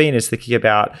for Caffeine is thinking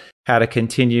about how to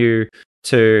continue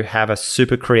to have a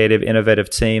super creative, innovative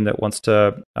team that wants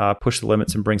to push the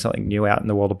limits and bring something new out in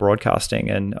the world of broadcasting.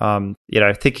 And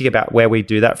thinking about where we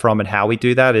do that from and how we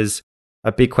do that is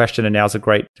a big question, and now's a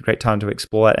great time to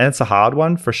explore it. And it's a hard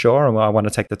one for sure, and I want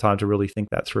to take the time to really think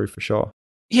that through for sure.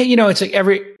 Yeah, it's like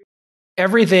every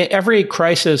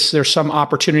crisis, there's some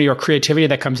opportunity or creativity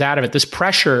that comes out of it. This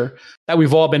pressure that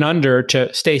we've all been under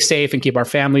to stay safe and keep our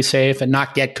families safe and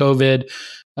not get COVID,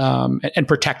 and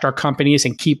protect our companies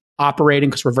and keep operating,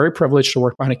 because we're very privileged to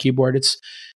work behind a keyboard.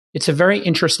 It's a very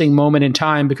interesting moment in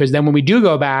time, because then when we do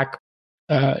go back,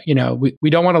 we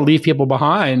don't want to leave people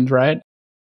behind, right?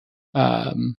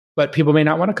 But people may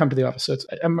not want to come to the office. So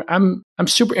I'm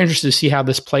super interested to see how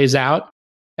this plays out.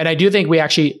 And I do think we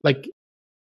actually, like,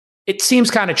 it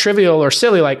seems kind of trivial or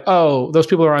silly, like, oh, those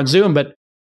people are on Zoom, but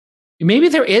maybe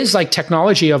there is like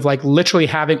technology of like literally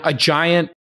having a giant,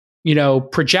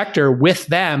 projector with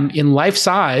them in life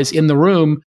size in the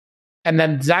room. And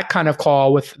then that kind of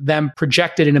call with them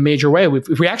projected in a major way.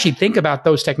 If we actually think about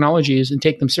those technologies and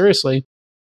take them seriously,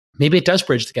 maybe it does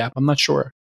bridge the gap. I'm not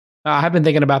sure. I've been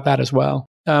thinking about that as well.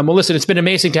 Well, listen, it's been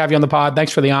amazing to have you on the pod.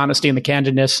 Thanks for the honesty and the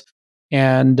candidness,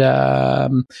 and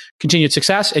continued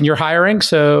success. And you're hiring.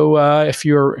 So if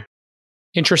you're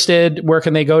interested, where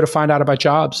can they go to find out about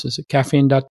jobs? Is it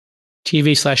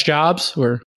caffeine.tv/jobs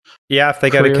or? Yeah, if they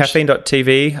go to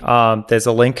caffeine.tv, there's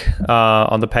a link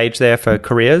on the page there for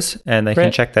careers, and they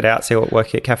can check that out, see what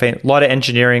work at Caffeine. A lot of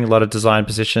engineering, a lot of design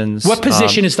positions. What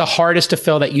position is the hardest to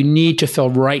fill that you need to fill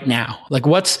right now? Like,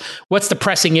 what's the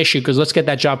pressing issue? Because let's get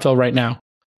that job filled right now.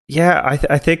 Yeah,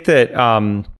 I think that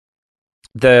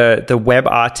the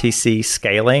WebRTC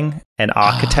scaling and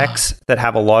architects that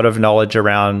have a lot of knowledge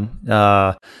around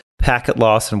packet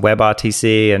loss and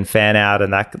WebRTC and fan out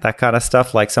and that kind of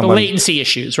stuff, like someone, the latency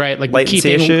issues, right? Like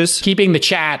issues, keeping the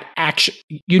chat action.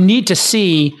 You need to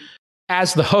see,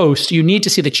 as the host, you need to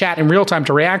see the chat in real time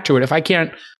to react to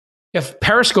it. If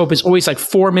Periscope is always like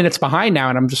 4 minutes behind now,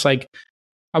 and I'm just like,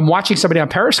 I'm watching somebody on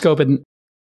Periscope and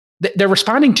they're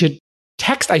responding to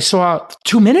text I saw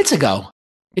 2 minutes ago.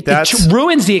 It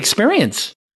ruins the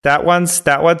experience. That one's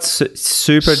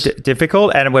super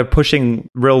difficult, and we're pushing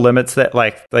real limits that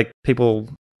like people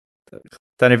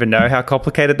don't even know how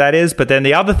complicated that is. But then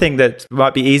the other thing that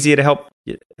might be easier to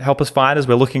help us find is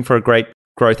we're looking for a great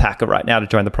growth hacker right now to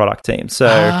join the product team. So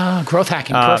growth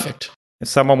hacking, perfect. If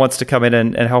someone wants to come in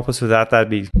and help us with that,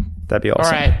 that'd be awesome.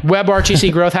 All right,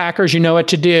 WebRTC growth hackers, you know what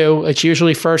to do. It's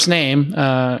usually first name,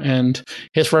 and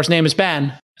his first name is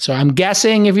Ben. So I'm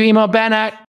guessing if you email Ben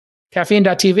at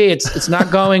caffeine.tv, it's not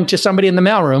going to somebody in the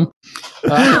mailroom.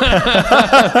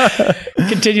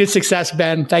 Continued success,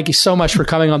 Ben. Thank you so much for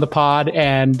coming on the pod,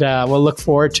 and we'll look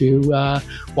forward to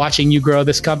watching you grow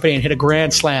this company and hit a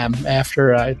grand slam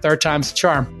after third time's the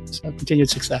charm. So continued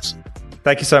success.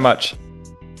 Thank you so much.